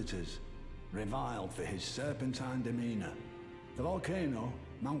inquisitors, reviled for his serpentine demeanor. The volcano,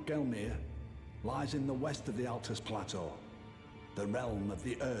 Mount Gelmir, lies in the west of the Altus Plateau, the realm of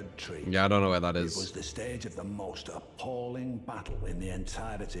the Erd Tree. Yeah, I don't know where that It is. was the stage of the most appalling battle in the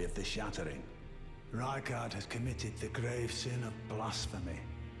entirety of the Shattering. Rykard has committed the grave sin of blasphemy,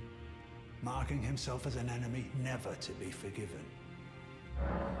 marking himself as an enemy never to be forgiven.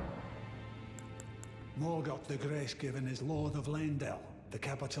 Morgoth the Grace-Given is Lord of Leyndell, the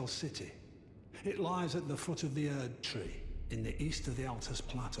capital city. It lies at the foot of the Erd Tree, in the east of the Altus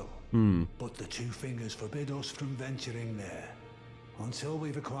Plateau. But the Two Fingers forbid us from venturing there, until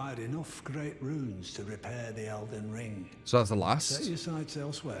we've acquired enough great runes to repair the Elden Ring. So that's the Set last? your sights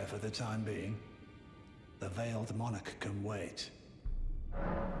elsewhere for the time being. The Veiled Monarch can wait.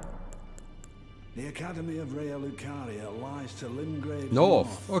 The Academy of Rhea Lucaria lies to Limgrave's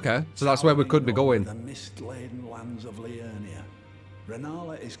North. Okay, so that's where we could be towering going. over the mist-laden lands of Liurnia.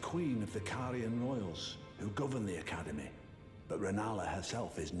 Renala is queen of the Carian royals, who govern the Academy. But Renala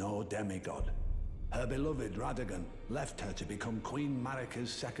herself is no demigod. Her beloved Radagon left her to become Queen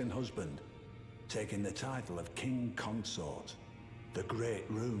Marika's second husband, taking the title of King Consort. The Great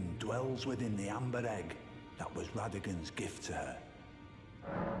Rune dwells within the Amber Egg that was Radagon's gift to her.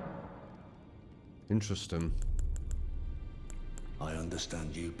 Interesting. I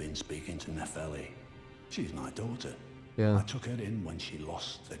understand you've been speaking to Nefeli. She's my daughter. Yeah. I took her in when she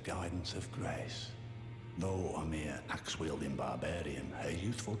lost the guidance of grace. Though a mere axe-wielding barbarian, her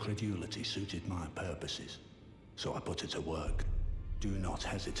youthful credulity suited my purposes. So I put her to work. Do not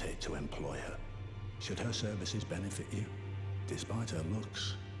hesitate to employ her. Should her services benefit you, despite her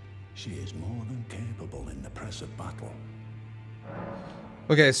looks, she is more than capable in the press of battle.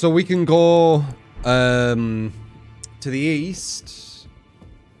 Okay, so we can go to the east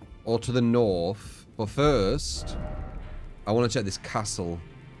or to the north. But first, I want to check this castle.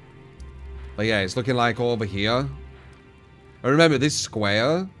 But yeah, it's looking like over here. And remember, this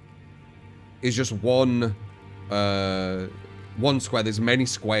square is just one square. There's many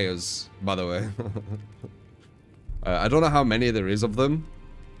squares, by the way. I don't know how many there is of them.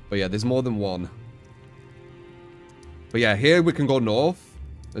 But yeah, there's more than one. But yeah, here we can go north,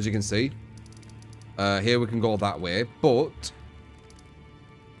 as you can see. Here we can go that way, but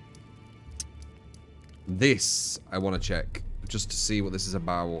this I want to check just to see what this is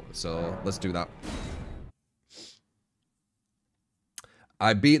about. So let's do that.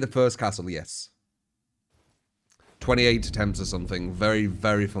 I beat the first castle, yes. 28 attempts or something. Very,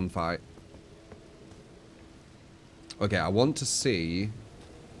 very fun fight. Okay, I want to see.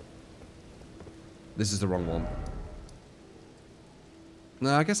 This is the wrong one.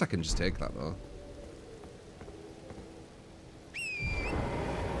 No, I guess I can just take that though.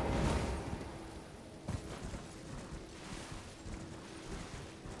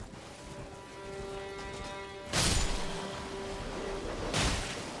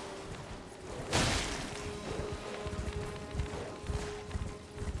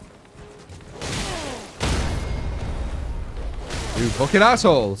 You fucking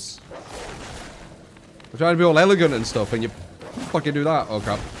assholes. I'm trying to be all elegant and stuff and you fucking do that. Oh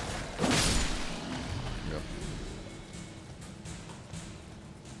crap.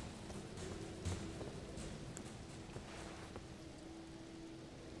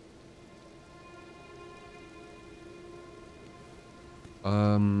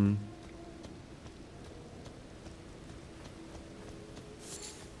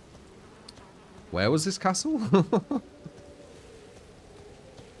 Where was this castle?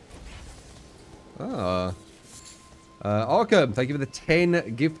 Ah. Arkham, thank you for the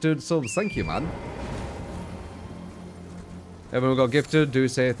 10 gifted subs. Thank you, man. Everyone got gifted, do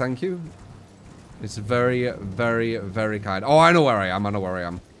say thank you. It's very, very, very kind. Oh, I know where I am. I know where I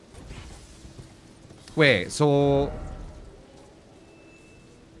am. Wait, so...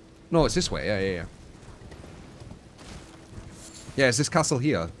 No, it's this way. Yeah. Yeah, it's this castle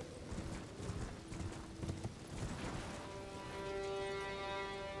here.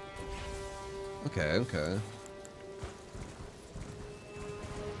 Okay.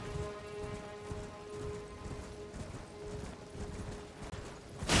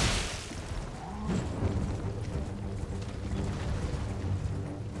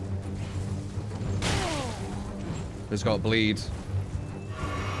 He's got to bleed.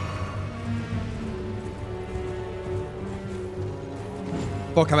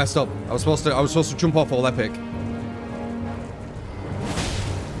 Fuck, I messed up. I was supposed to jump off all epic.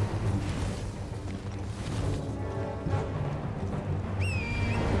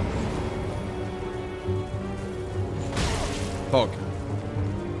 Fuck.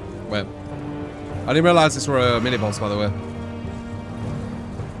 Wait. I didn't realize this were a mini boss, by the way.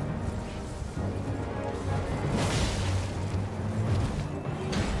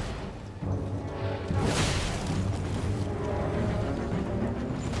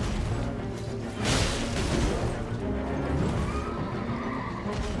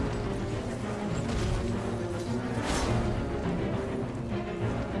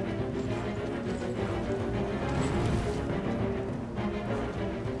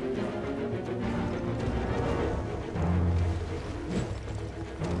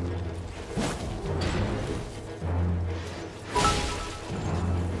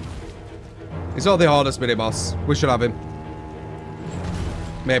 He's not the hardest mini boss. We should have him.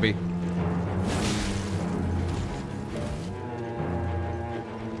 Maybe.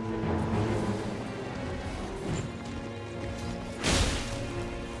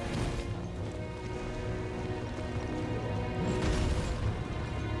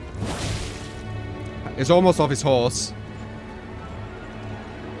 He's almost off his horse.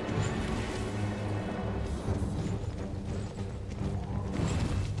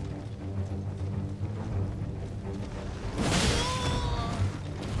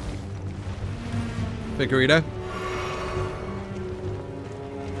 Figurita.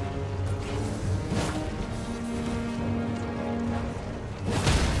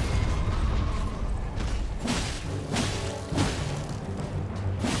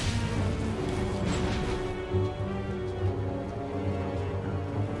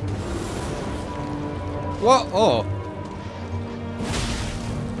 What? Oh.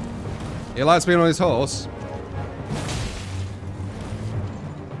 He likes being on his horse.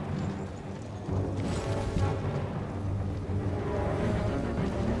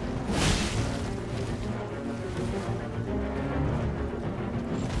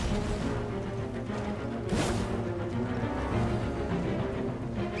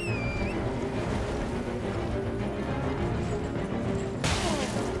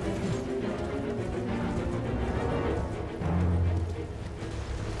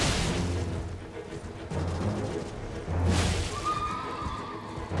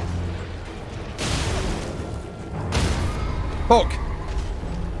 Fuck!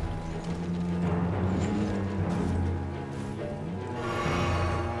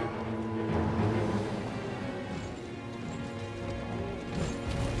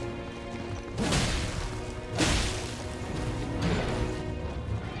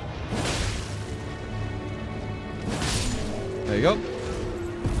 There you go.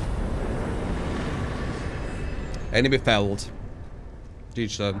 Enemy felled. Jeej,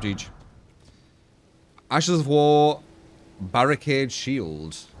 sir. Jeej. Ashes of War. Barricade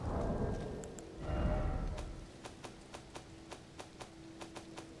shield.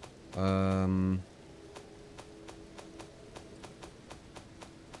 The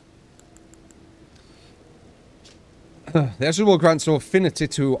Ashes of War grants no affinity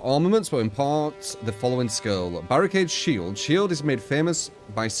to armaments, but imparts the following skill. Barricade shield. Shield is made famous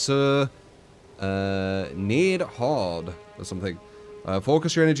by Sir Ned Hard or something.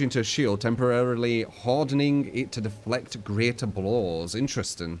 Focus your energy into a shield, temporarily hardening it to deflect greater blows.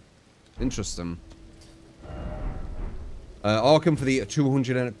 Interesting. Interesting. Arkham for the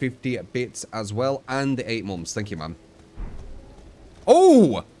 250 bits as well, and the 8 months. Thank you, man.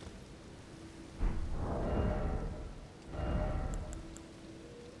 Oh!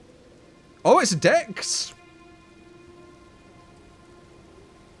 Oh, it's Dex!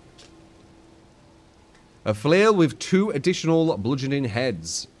 A flail with 2 additional bludgeoning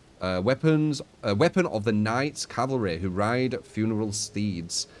heads. Weapon of the Knights Cavalry who ride funeral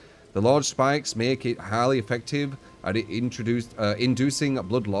steeds. The large spikes make it highly effective at inducing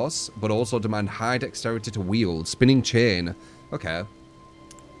blood loss, but also demand high dexterity to wield. Spinning chain. Okay.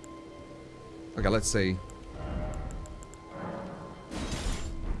 Okay, let's see.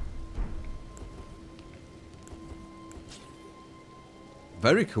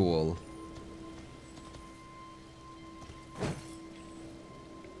 Very cool.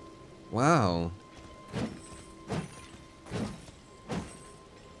 Wow.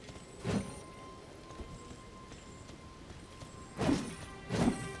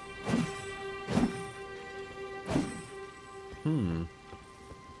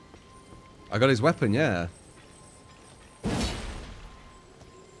 I got his weapon, yeah.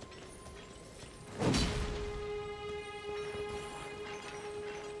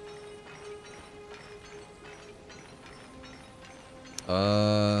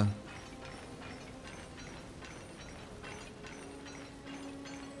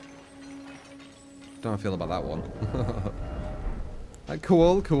 Don't feel about that one.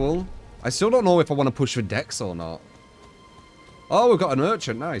 Cool, cool. I still don't know if I want to push for Dex or not. Oh, we've got an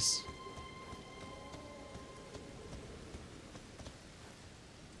urchin. Nice.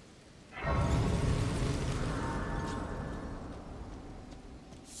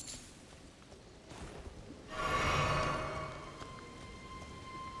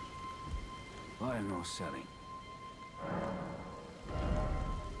 Buying or selling?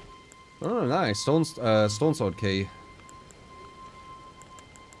 Oh, nice. Stone sword key.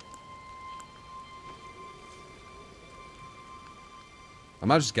 I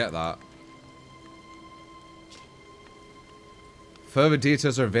might just get that. Further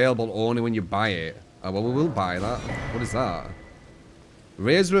details are available only when you buy it. Oh, well, we will buy that. What is that?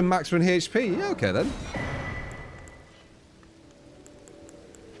 Razor and maximum HP? Yeah, okay then.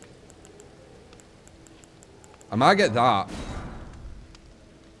 I might get that.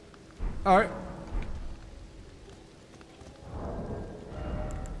 Alright.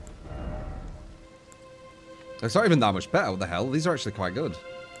 It's not even that much better. What the hell? These are actually quite good.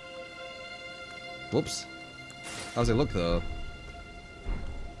 Whoops. How's it look, though?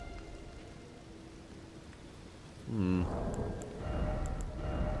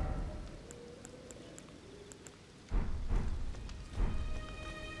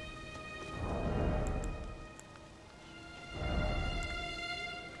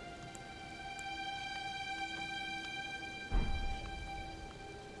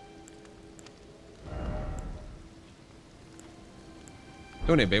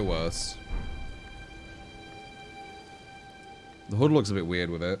 Doing it a bit worse. The hood looks a bit weird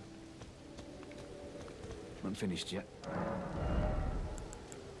with it. Not finished yet.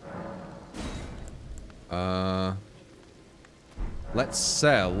 Let's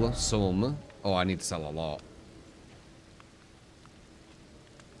sell some. Oh, I need to sell a lot.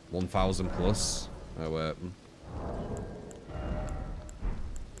 1,000 plus. Oh, wait.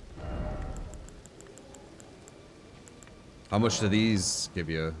 How much do these give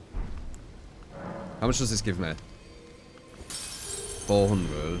you? How much does this give me?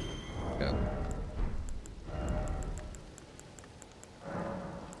 400. Okay.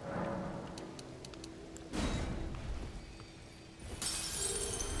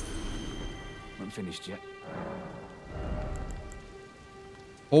 Not finished yet.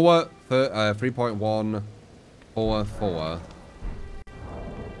 3.144.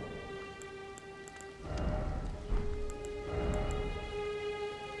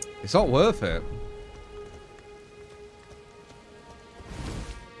 It's not worth it.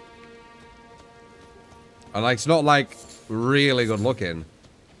 And like, it's not like really good looking.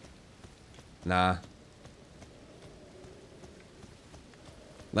 Nah.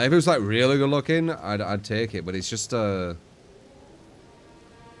 Like, if it was like really good looking, I'd take it, but it's just I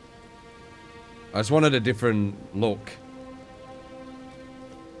just wanted a different look.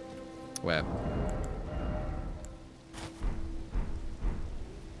 Where?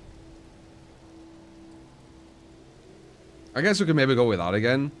 I guess we could maybe go with that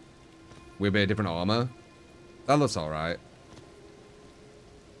again. With a bit of different armor. That looks alright.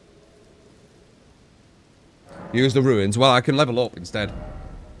 Use the ruins. Well, I can level up instead.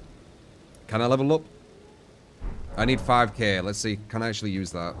 Can I level up? I need 5k. Let's see. Can I actually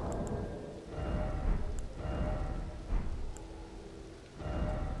use that?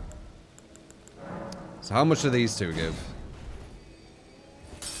 So how much do these two give?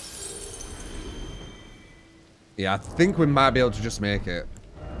 Yeah, I think we might be able to just make it.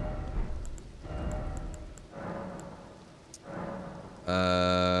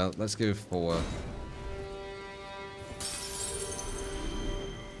 Let's give 4.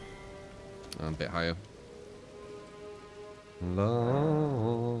 A bit higher.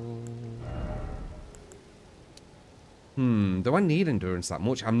 Do I need endurance that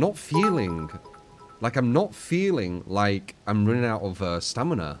much? I'm not feeling like I'm running out of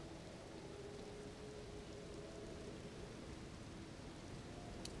stamina.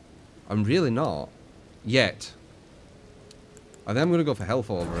 I'm really not. Yet. I think I'm going to go for health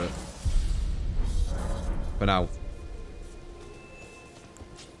over it. For now.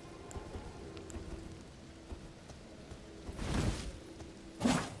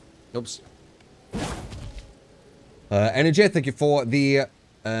 Oops. Energy, thank you for the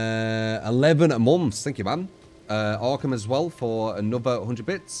 11 months. Thank you, man. Arkham as well for another 100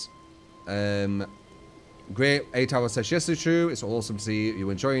 bits. Great 8 hour session. Yes, it's true. It's awesome to see you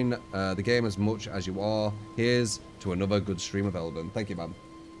enjoying the game as much as you are. Here's to another good stream of Elden. Thank you, man.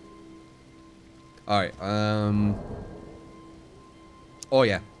 Alright, oh,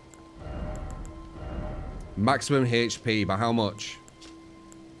 yeah. Maximum HP, by how much?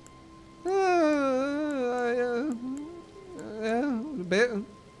 Yeah, a bit.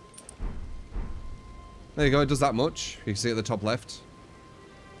 There you go, it does that much. You can see at the top left.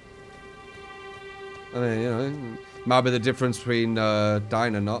 I mean, you know, might be the difference between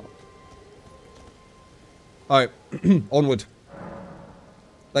dying and not. Alright, onward.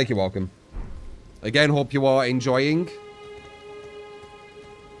 Thank you, welcome. Again, hope you are enjoying.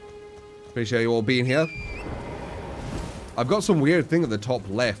 Appreciate you all being here. I've got some weird thing at the top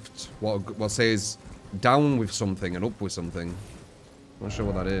left. What says down with something and up with something. Not sure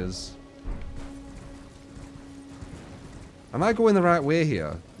what that is. Am I going the right way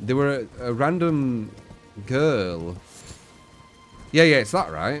here? There were a random girl. Yeah, it's that,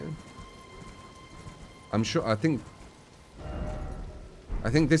 right? I'm sure. I think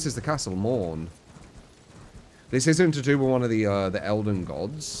this is the Castle Morn. This isn't to do with one of the Elden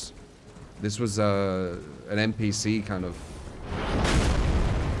gods. This was an NPC kind of.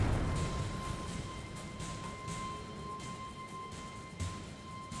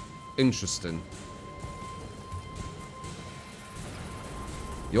 Interesting.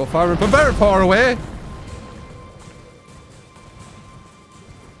 You're firing from very far away.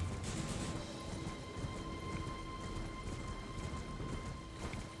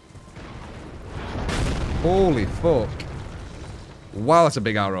 Holy fuck. Wow, that's a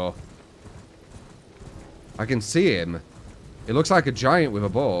big arrow. I can see him. It looks like a giant with a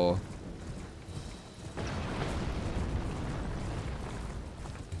bow.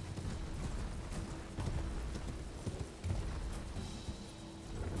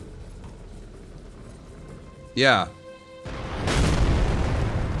 Yeah.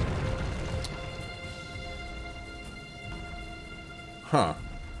 Huh.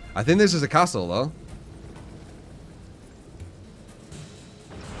 I think this is a castle, though.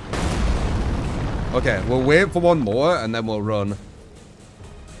 Okay, we'll wait for one more, and then we'll run.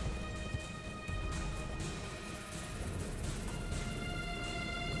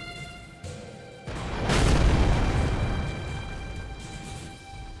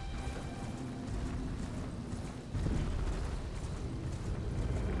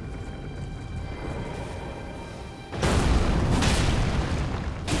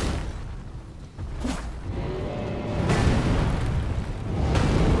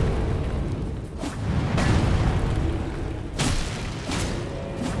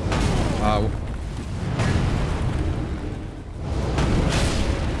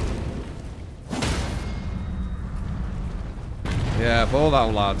 Yeah, fall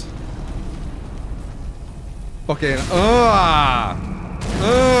down, lad. Fucking.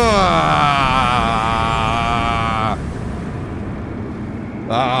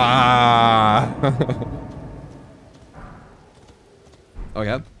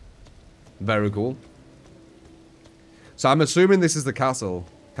 Okay. Very cool. So I'm assuming this is the castle.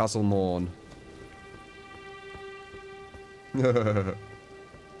 Castle Morn.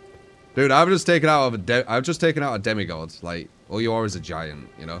 Dude, I've just taken out a demigod. Like, all you are is a giant,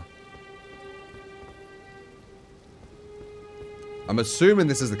 you know? I'm assuming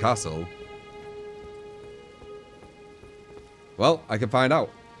this is the castle. Well, I can find out.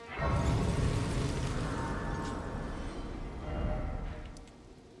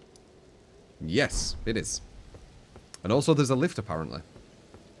 Yes, it is. And also there's a lift, apparently.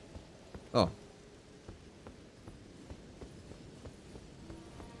 Oh.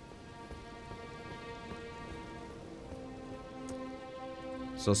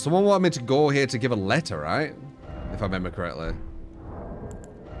 So someone wanted me to go here to give a letter, right? If I remember correctly.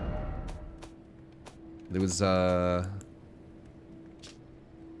 There was, no,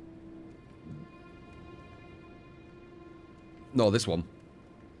 this one.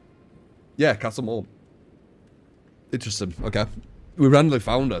 Yeah, Castle Mall. Interesting. Okay. We randomly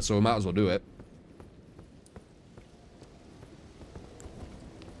found her, so we might as well do it.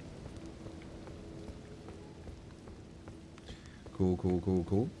 Cool, cool, cool,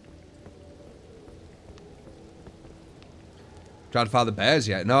 cool. Tried to find the bears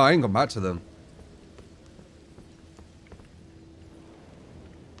yet? No, I ain't gone back to them.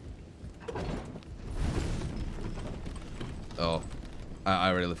 Oh. I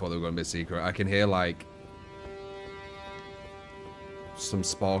really thought they were going to be a secret. I can hear, like, some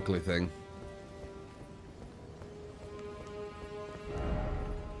sparkly thing.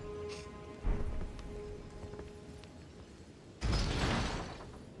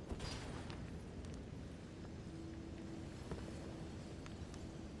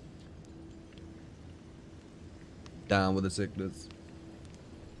 Down with the sickness.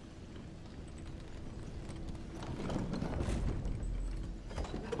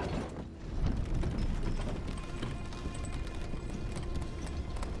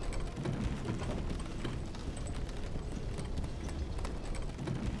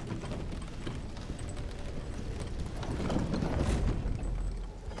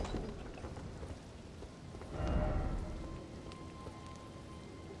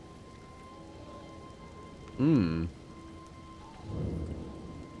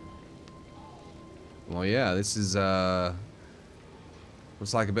 Well, yeah, this is,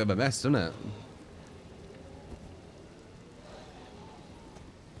 looks like a bit of a mess, doesn't it?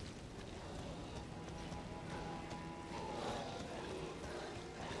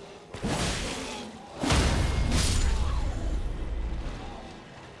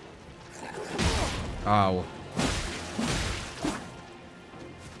 Ow.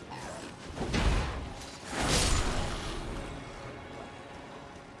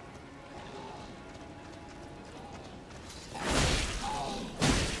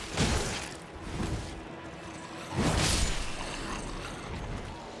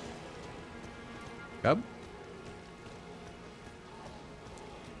 Yep.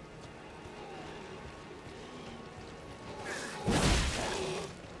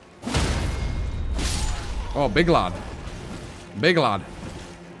 Oh, big lad. Big lad.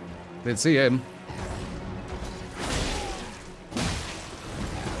 Didn't see him.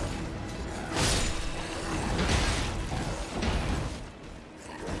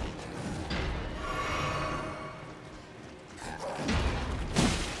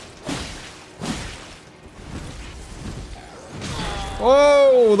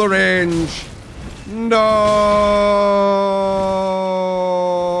 Oh, the range. No.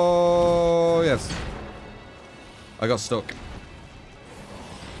 Yes. I got stuck.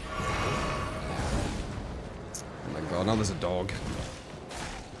 Oh my god, now there's a dog.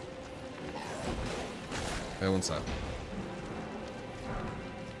 Hey, one sec.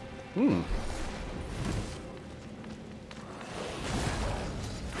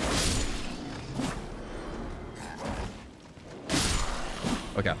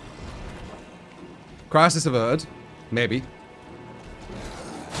 Okay. Crisis averted. Maybe.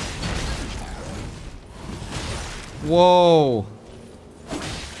 Whoa.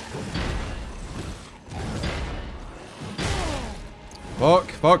 Fuck,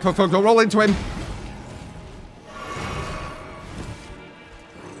 fuck, fuck, fuck, don't roll into him.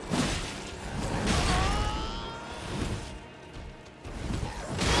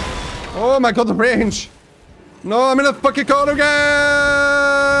 Oh my god, the range. No, I'm in a fucking corner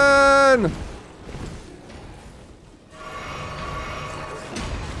again.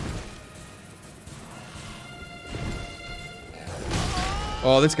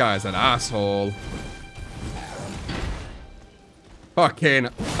 Oh, this guy's an asshole. Fucking.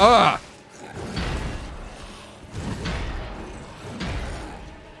 Ah!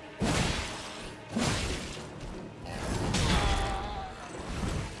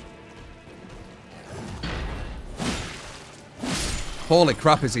 Holy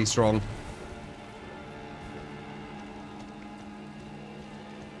crap, is he strong.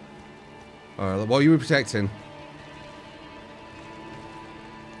 Alright, what are you protecting?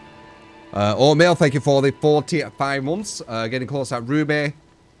 Oatmeal, thank you for the 45 months. Getting close at Ruby.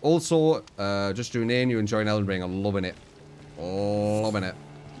 Also, just doing in, you enjoying Elden Ring. I'm loving it. Loving it.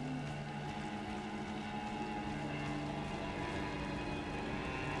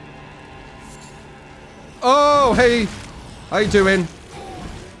 Oh, hey! How you doing?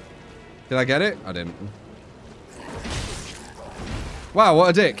 Did I get it? I didn't. Wow, what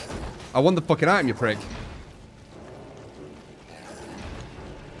a dick. I won the fucking item, you prick.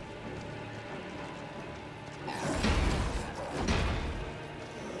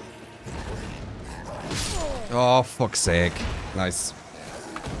 Oh, fuck's sake. Nice.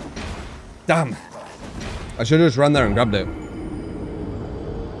 Damn. I should have just run there and grabbed it.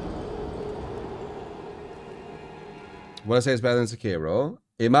 What I say is better than Sekiro?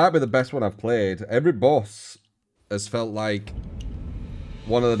 It might be the best one I've played. Every boss has felt like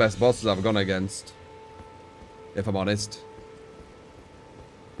one of the best bosses I've gone against. If I'm honest.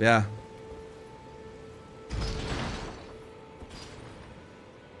 Yeah.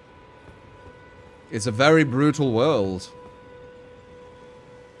 It's a very brutal world.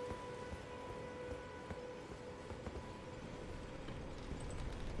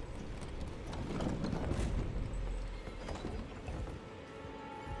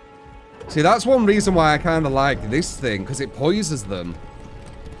 See, that's one reason why I kind of like this thing, because it poisons them.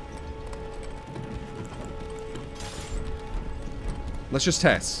 Let's just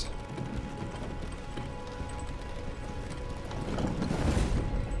test.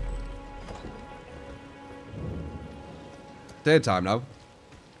 Daytime now.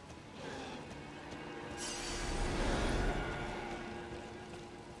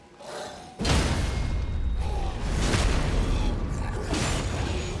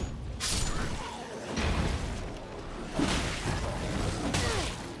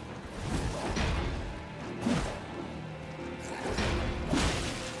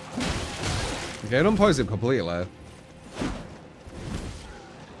 Okay, don't poison completely.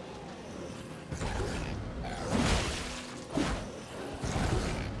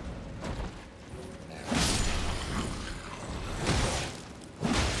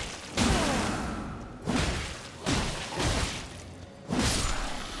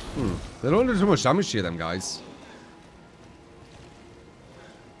 They don't do too much damage to you, them guys.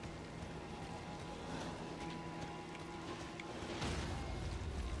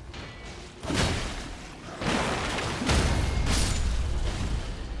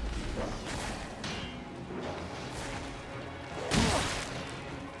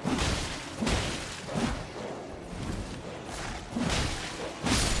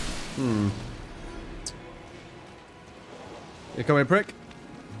 You coming, prick?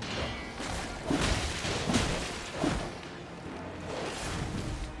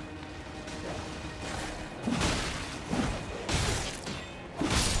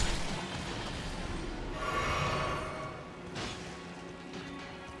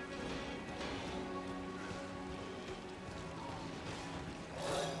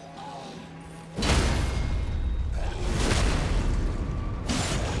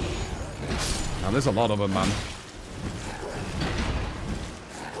 Man, there's a lot of them, man.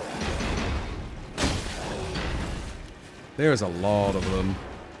 There's a lot of them.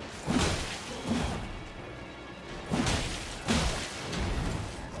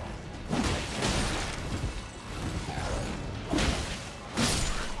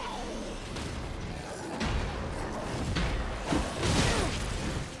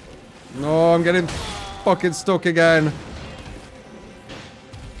 No, I'm getting fucking stuck again.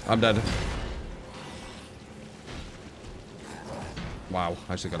 I'm dead. Wow,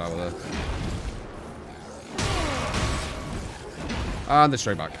 I should got out of there. And they're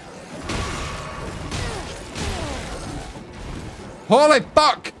straight back. Holy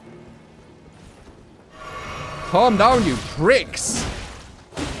fuck! Calm down, you pricks!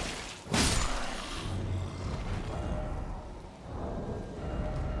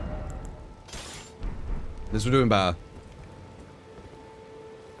 This we're doing better.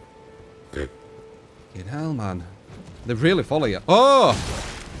 Fucking hell, man. They really follow you. Oh!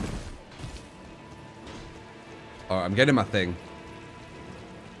 Alright, I'm getting my thing.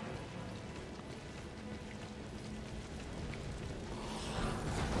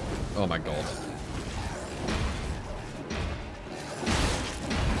 Oh my god.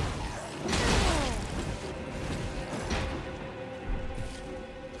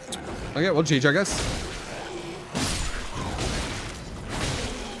 Okay, well, GG, I guess.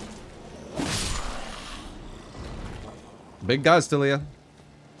 Big guy's still here.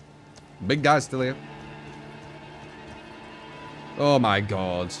 Big guy's still here. Oh my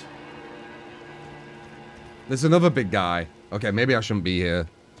god. There's another big guy. Okay, maybe I shouldn't be here.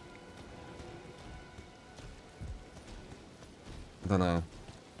 I don't know.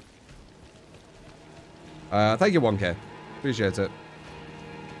 Thank you, 1K. Appreciate it.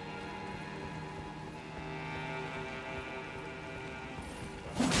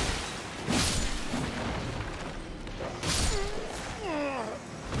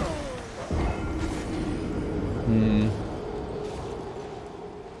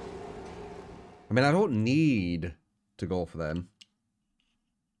 I mean, I don't need to go for them.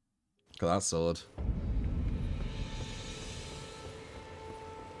 Look at that sword.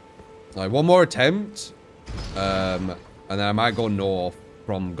 Alright, one more attempt. And then I might go north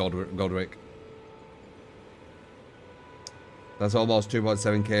from Godric. That's almost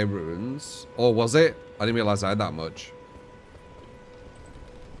 2.7k runes. Oh, was it? I didn't realize I had that much.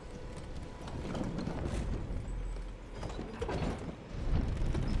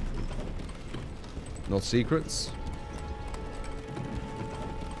 No secrets.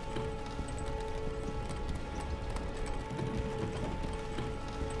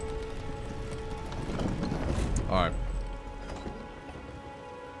 All right.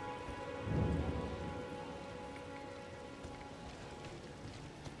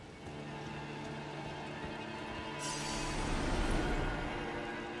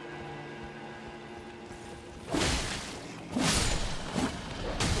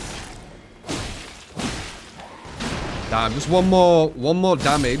 Damn, just one more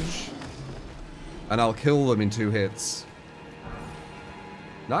damage, and I'll kill them in 2 hits.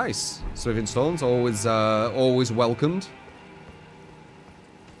 Nice. Smithing stones, always welcomed.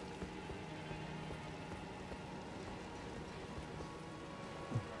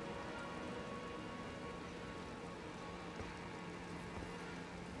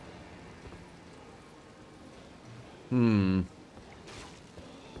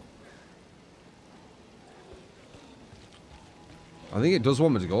 I think it does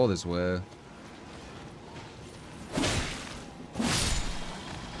want me to go this way.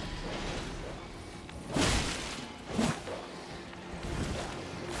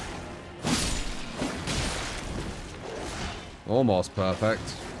 Almost perfect.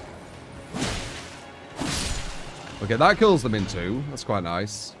 Okay, that kills them in 2. That's quite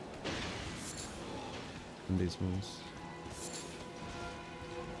nice. And these ones.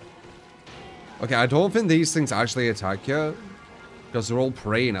 Okay, I don't think these things actually attack you. Because they're all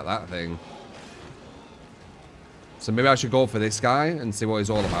praying at that thing. So maybe I should go for this guy and see what he's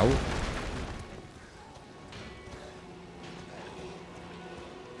all about.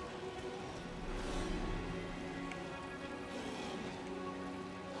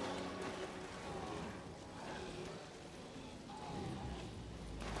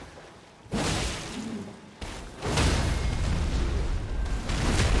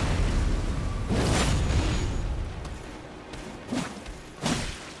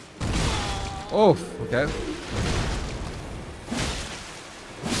 Oh, okay.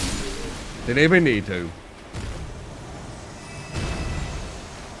 Didn't even need to.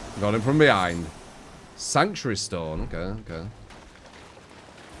 Got him from behind. Sanctuary stone. Okay, okay.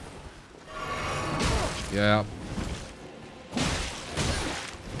 Yeah.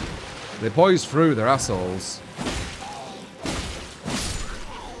 They poise through, they're assholes.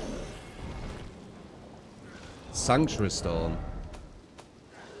 Sanctuary stone.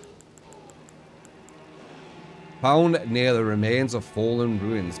 Found near the remains of fallen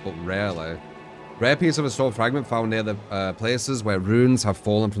ruins, but rarely. Rare piece of a stone fragment found near the places where runes have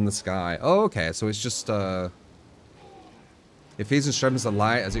fallen from the sky. Oh, okay, so it's just, it feeds and strengthens the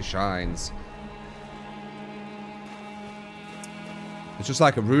light as it shines. It's just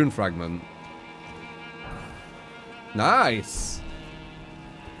like a rune fragment. Nice!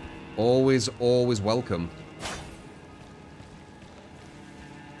 Always, always welcome.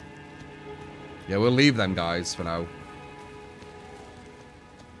 Yeah, we'll leave them guys for now.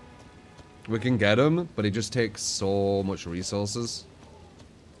 We can get them, but it just takes so much resources.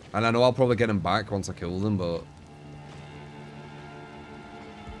 And I know I'll probably get them back once I kill them, but...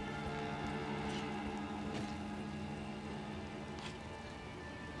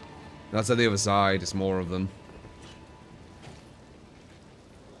 That's at the other side, it's more of them.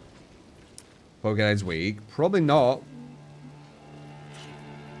 Pokedex weak? Probably not.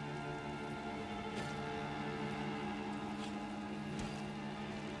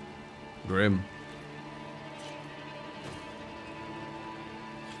 for him.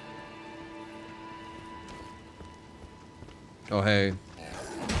 Oh, hey.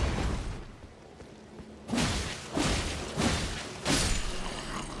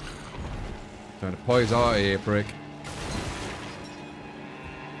 Trying to poise out here, prick.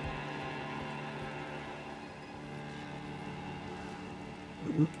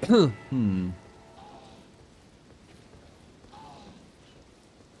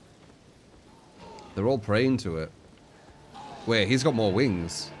 They're all praying to it. Wait, he's got more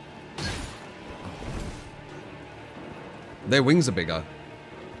wings. Their wings are bigger.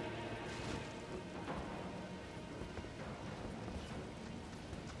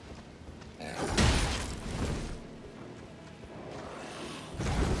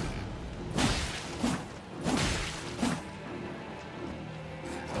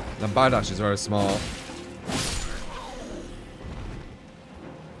 The Badash is very small.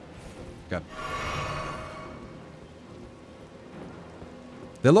 Okay.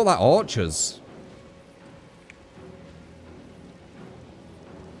 They look like archers.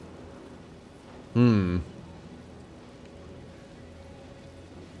 Hmm.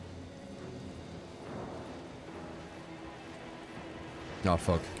 Oh,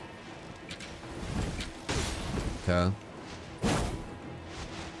 fuck. Okay.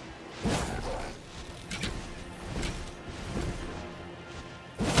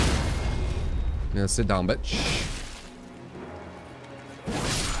 Yeah, sit down, bitch.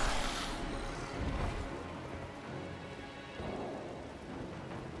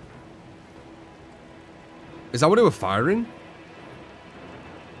 Is that what they were firing?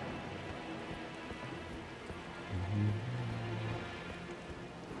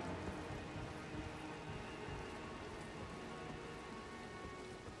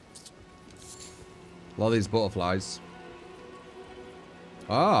 A lot of these butterflies.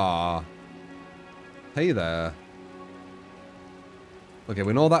 Ah. Hey there. Okay,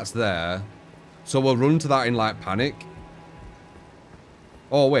 we know that's there. So we'll run to that in, like, panic.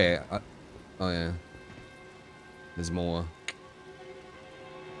 Oh, wait. Oh, yeah. There's more.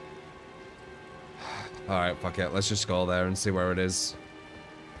 Alright, fuck it. Let's just go there and see where it is.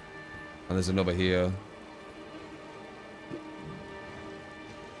 And there's another here.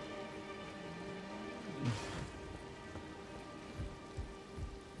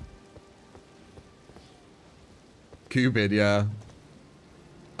 Cupid, yeah.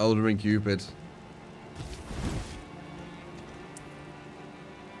 Elden Ring Cupid.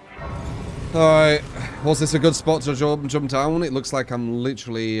 Alright. Was this a good spot to jump down? It looks like I'm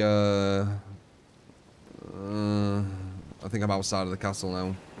literally, I think I'm outside of the castle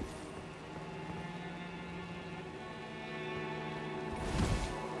now.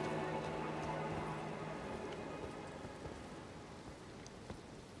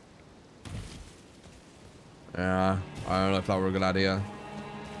 Yeah, I don't know if that were a good idea.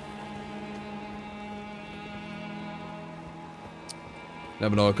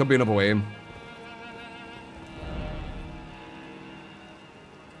 Never know, it could be another way.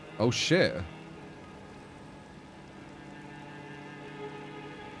 Oh shit.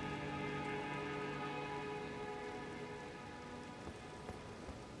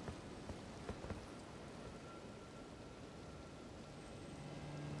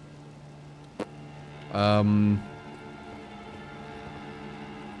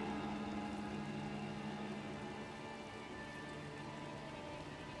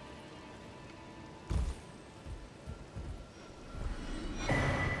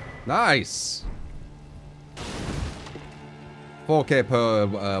 Nice. 4K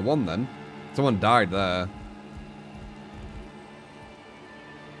per one then. Someone died there.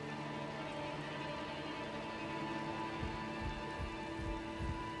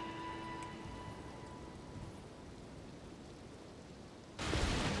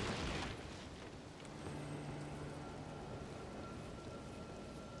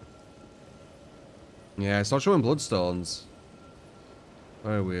 Yeah, it's not showing bloodstones.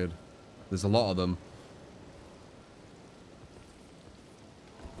 Very weird. There's a lot of them.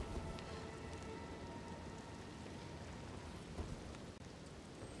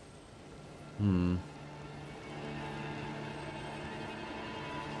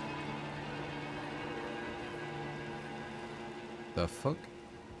 The fuck?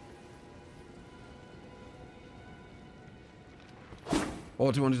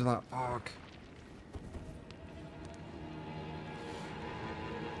 What do you want to do that? Fuck.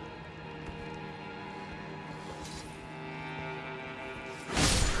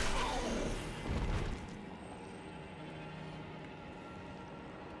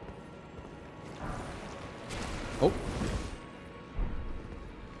 Oh.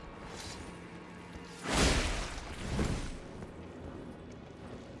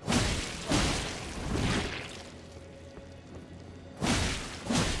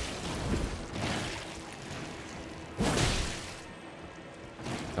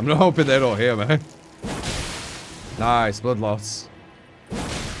 I'm not hoping they don't hear me. Nice, blood loss.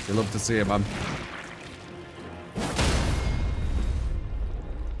 You love to see it, man.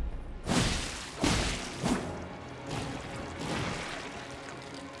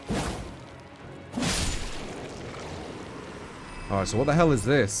 Alright, so what the hell is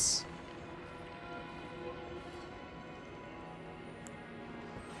this?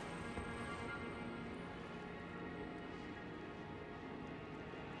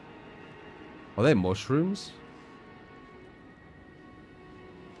 Are they mushrooms?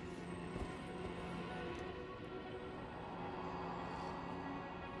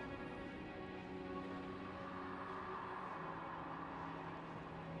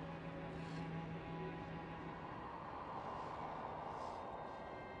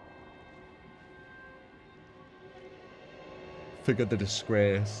 Figure the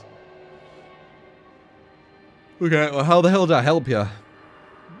disgrace. Okay, well, how the hell did I help you?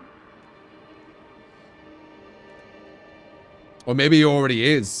 Or maybe he already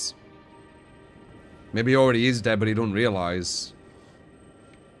is. Maybe he already is dead, but he don't realize.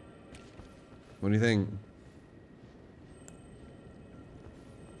 What do you think?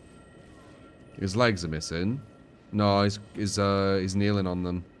 His legs are missing. No, he's kneeling on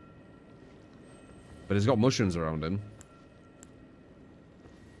them. But he's got mushrooms around him.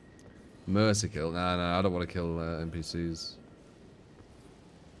 Mercy kill. Nah, I don't want to kill NPCs.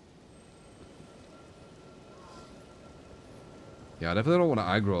 Yeah, I definitely don't want to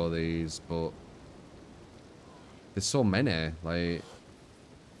aggro these, but there's so many. Like,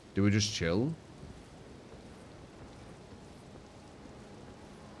 do we just chill?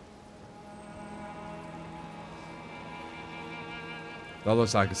 That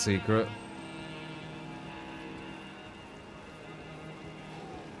looks like a secret.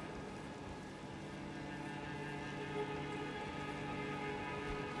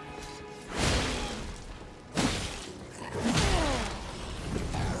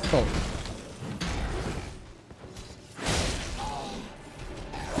 Oh.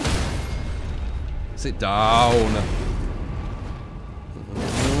 Sit down.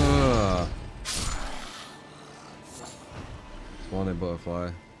 Wanted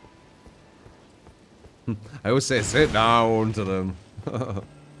butterfly. I always say sit down to them.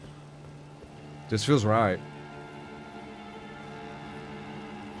 Just feels right.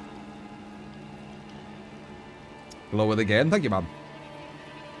 Blow it again. Thank you, man.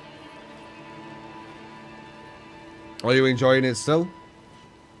 Are you enjoying it still?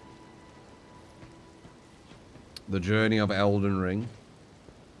 The journey of Elden Ring.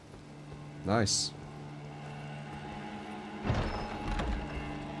 Nice.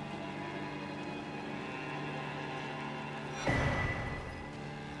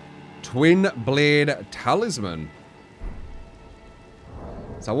 Twin Blade Talisman.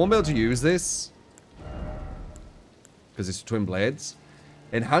 So I won't be able to use this because it's twin blades.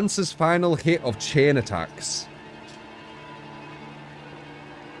 Enhances final hit of chain attacks.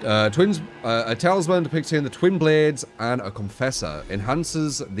 A talisman depicting the twin blades and a confessor.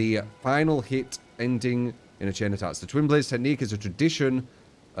 Enhances the final hit ending in a chain attacks. The twin blades technique is a tradition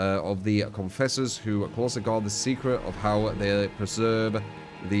of the confessors who closely guard the secret of how they preserve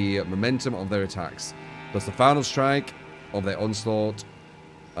the momentum of their attacks. Thus the final strike of their onslaught.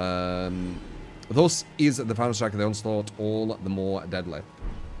 Thus is the final strike of the onslaught all the more deadly.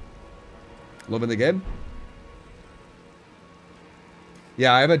 Loving the game?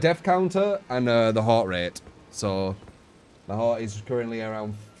 Yeah, I have a death counter and the heart rate. So my heart is currently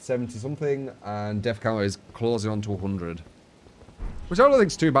around 70 something and death counter is closing on to 100. Which I don't think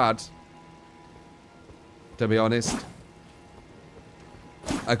is too bad, to be honest.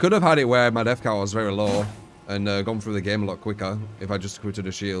 I could have had it where my death counter was very low and gone through the game a lot quicker if I just equipped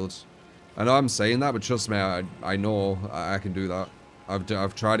a shield. I know I'm saying that, but trust me, I know I can do that.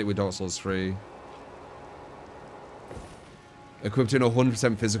 I've tried it with Dark Souls 3. Equipped in a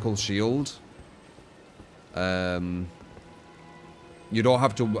 100% physical shield. You don't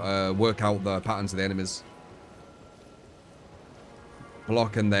have to work out the patterns of the enemies.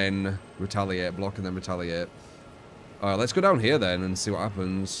 Block and then retaliate. Block and then retaliate. Alright, let's go down here then and see what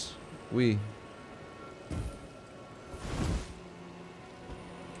happens.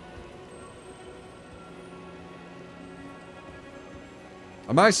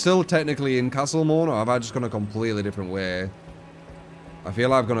 Am I still technically in Castlemorn, or have I just gone a completely different way? I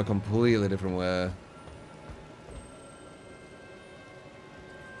feel I've gone a completely different way.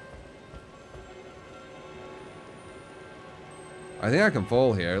 I think I can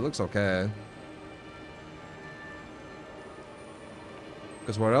fall here. It looks okay.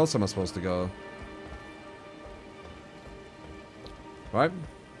 Because where else am I supposed to go? Right?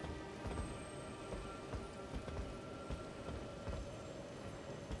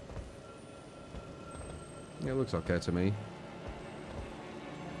 Yeah, it looks okay to me.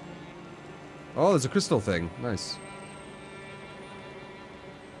 Oh, there's a crystal thing. Nice.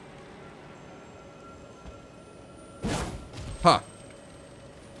 Ha! Huh.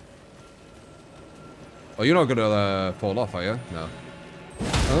 Oh, you're not gonna fall off, are you? No.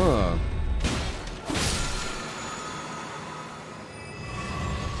 Oh.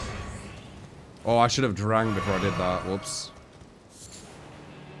 Oh, I should have drank before I did that. Whoops.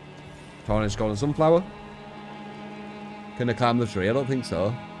 Tarnished golden sunflower. Can I climb the tree? I don't think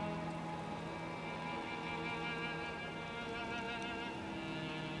so.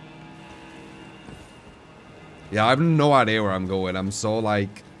 Yeah, I have no idea where I'm going. I'm so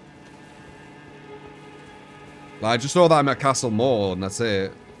like I just know that I'm at Castle Moor and that's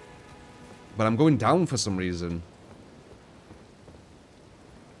it. But I'm going down for some reason.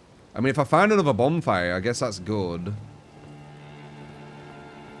 I mean, if I find another bonfire, I guess that's good.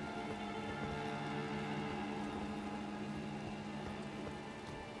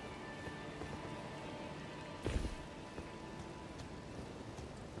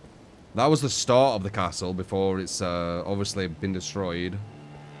 That was the start of the castle before it's obviously been destroyed.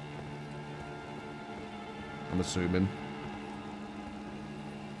 I'm assuming.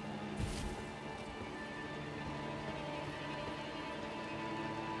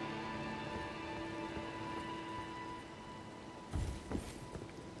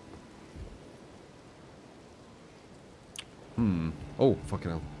 Oh, fucking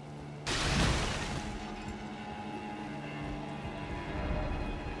hell.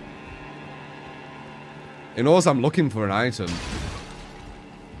 It knows I'm looking for an item.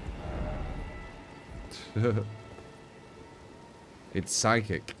 It's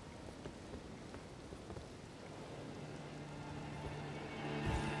psychic.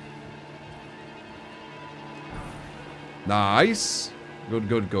 Nice. Good,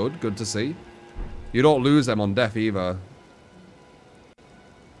 good, good. Good to see. You don't lose them on death either.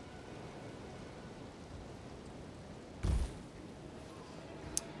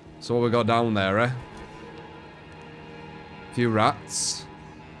 So what we got down there, eh? Few rats.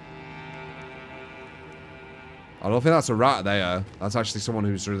 I don't think that's a rat there. That's actually someone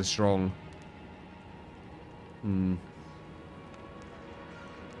who's really strong.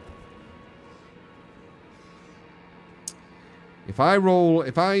 If I roll...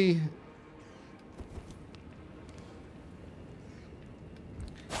 If I...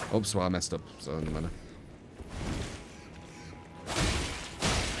 Oops, well, I messed up. So, in a minute.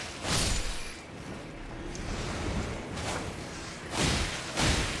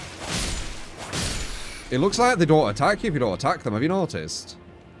 It looks like they don't attack you if you don't attack them. Have you noticed?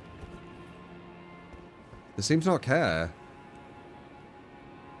 They seem to not care.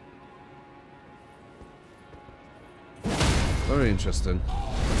 Very interesting.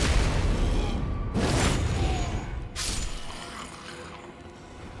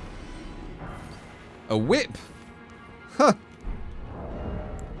 A whip? Huh.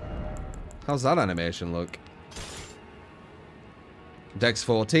 How's that animation look? Dex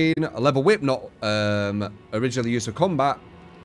 14. A level whip not originally used for combat.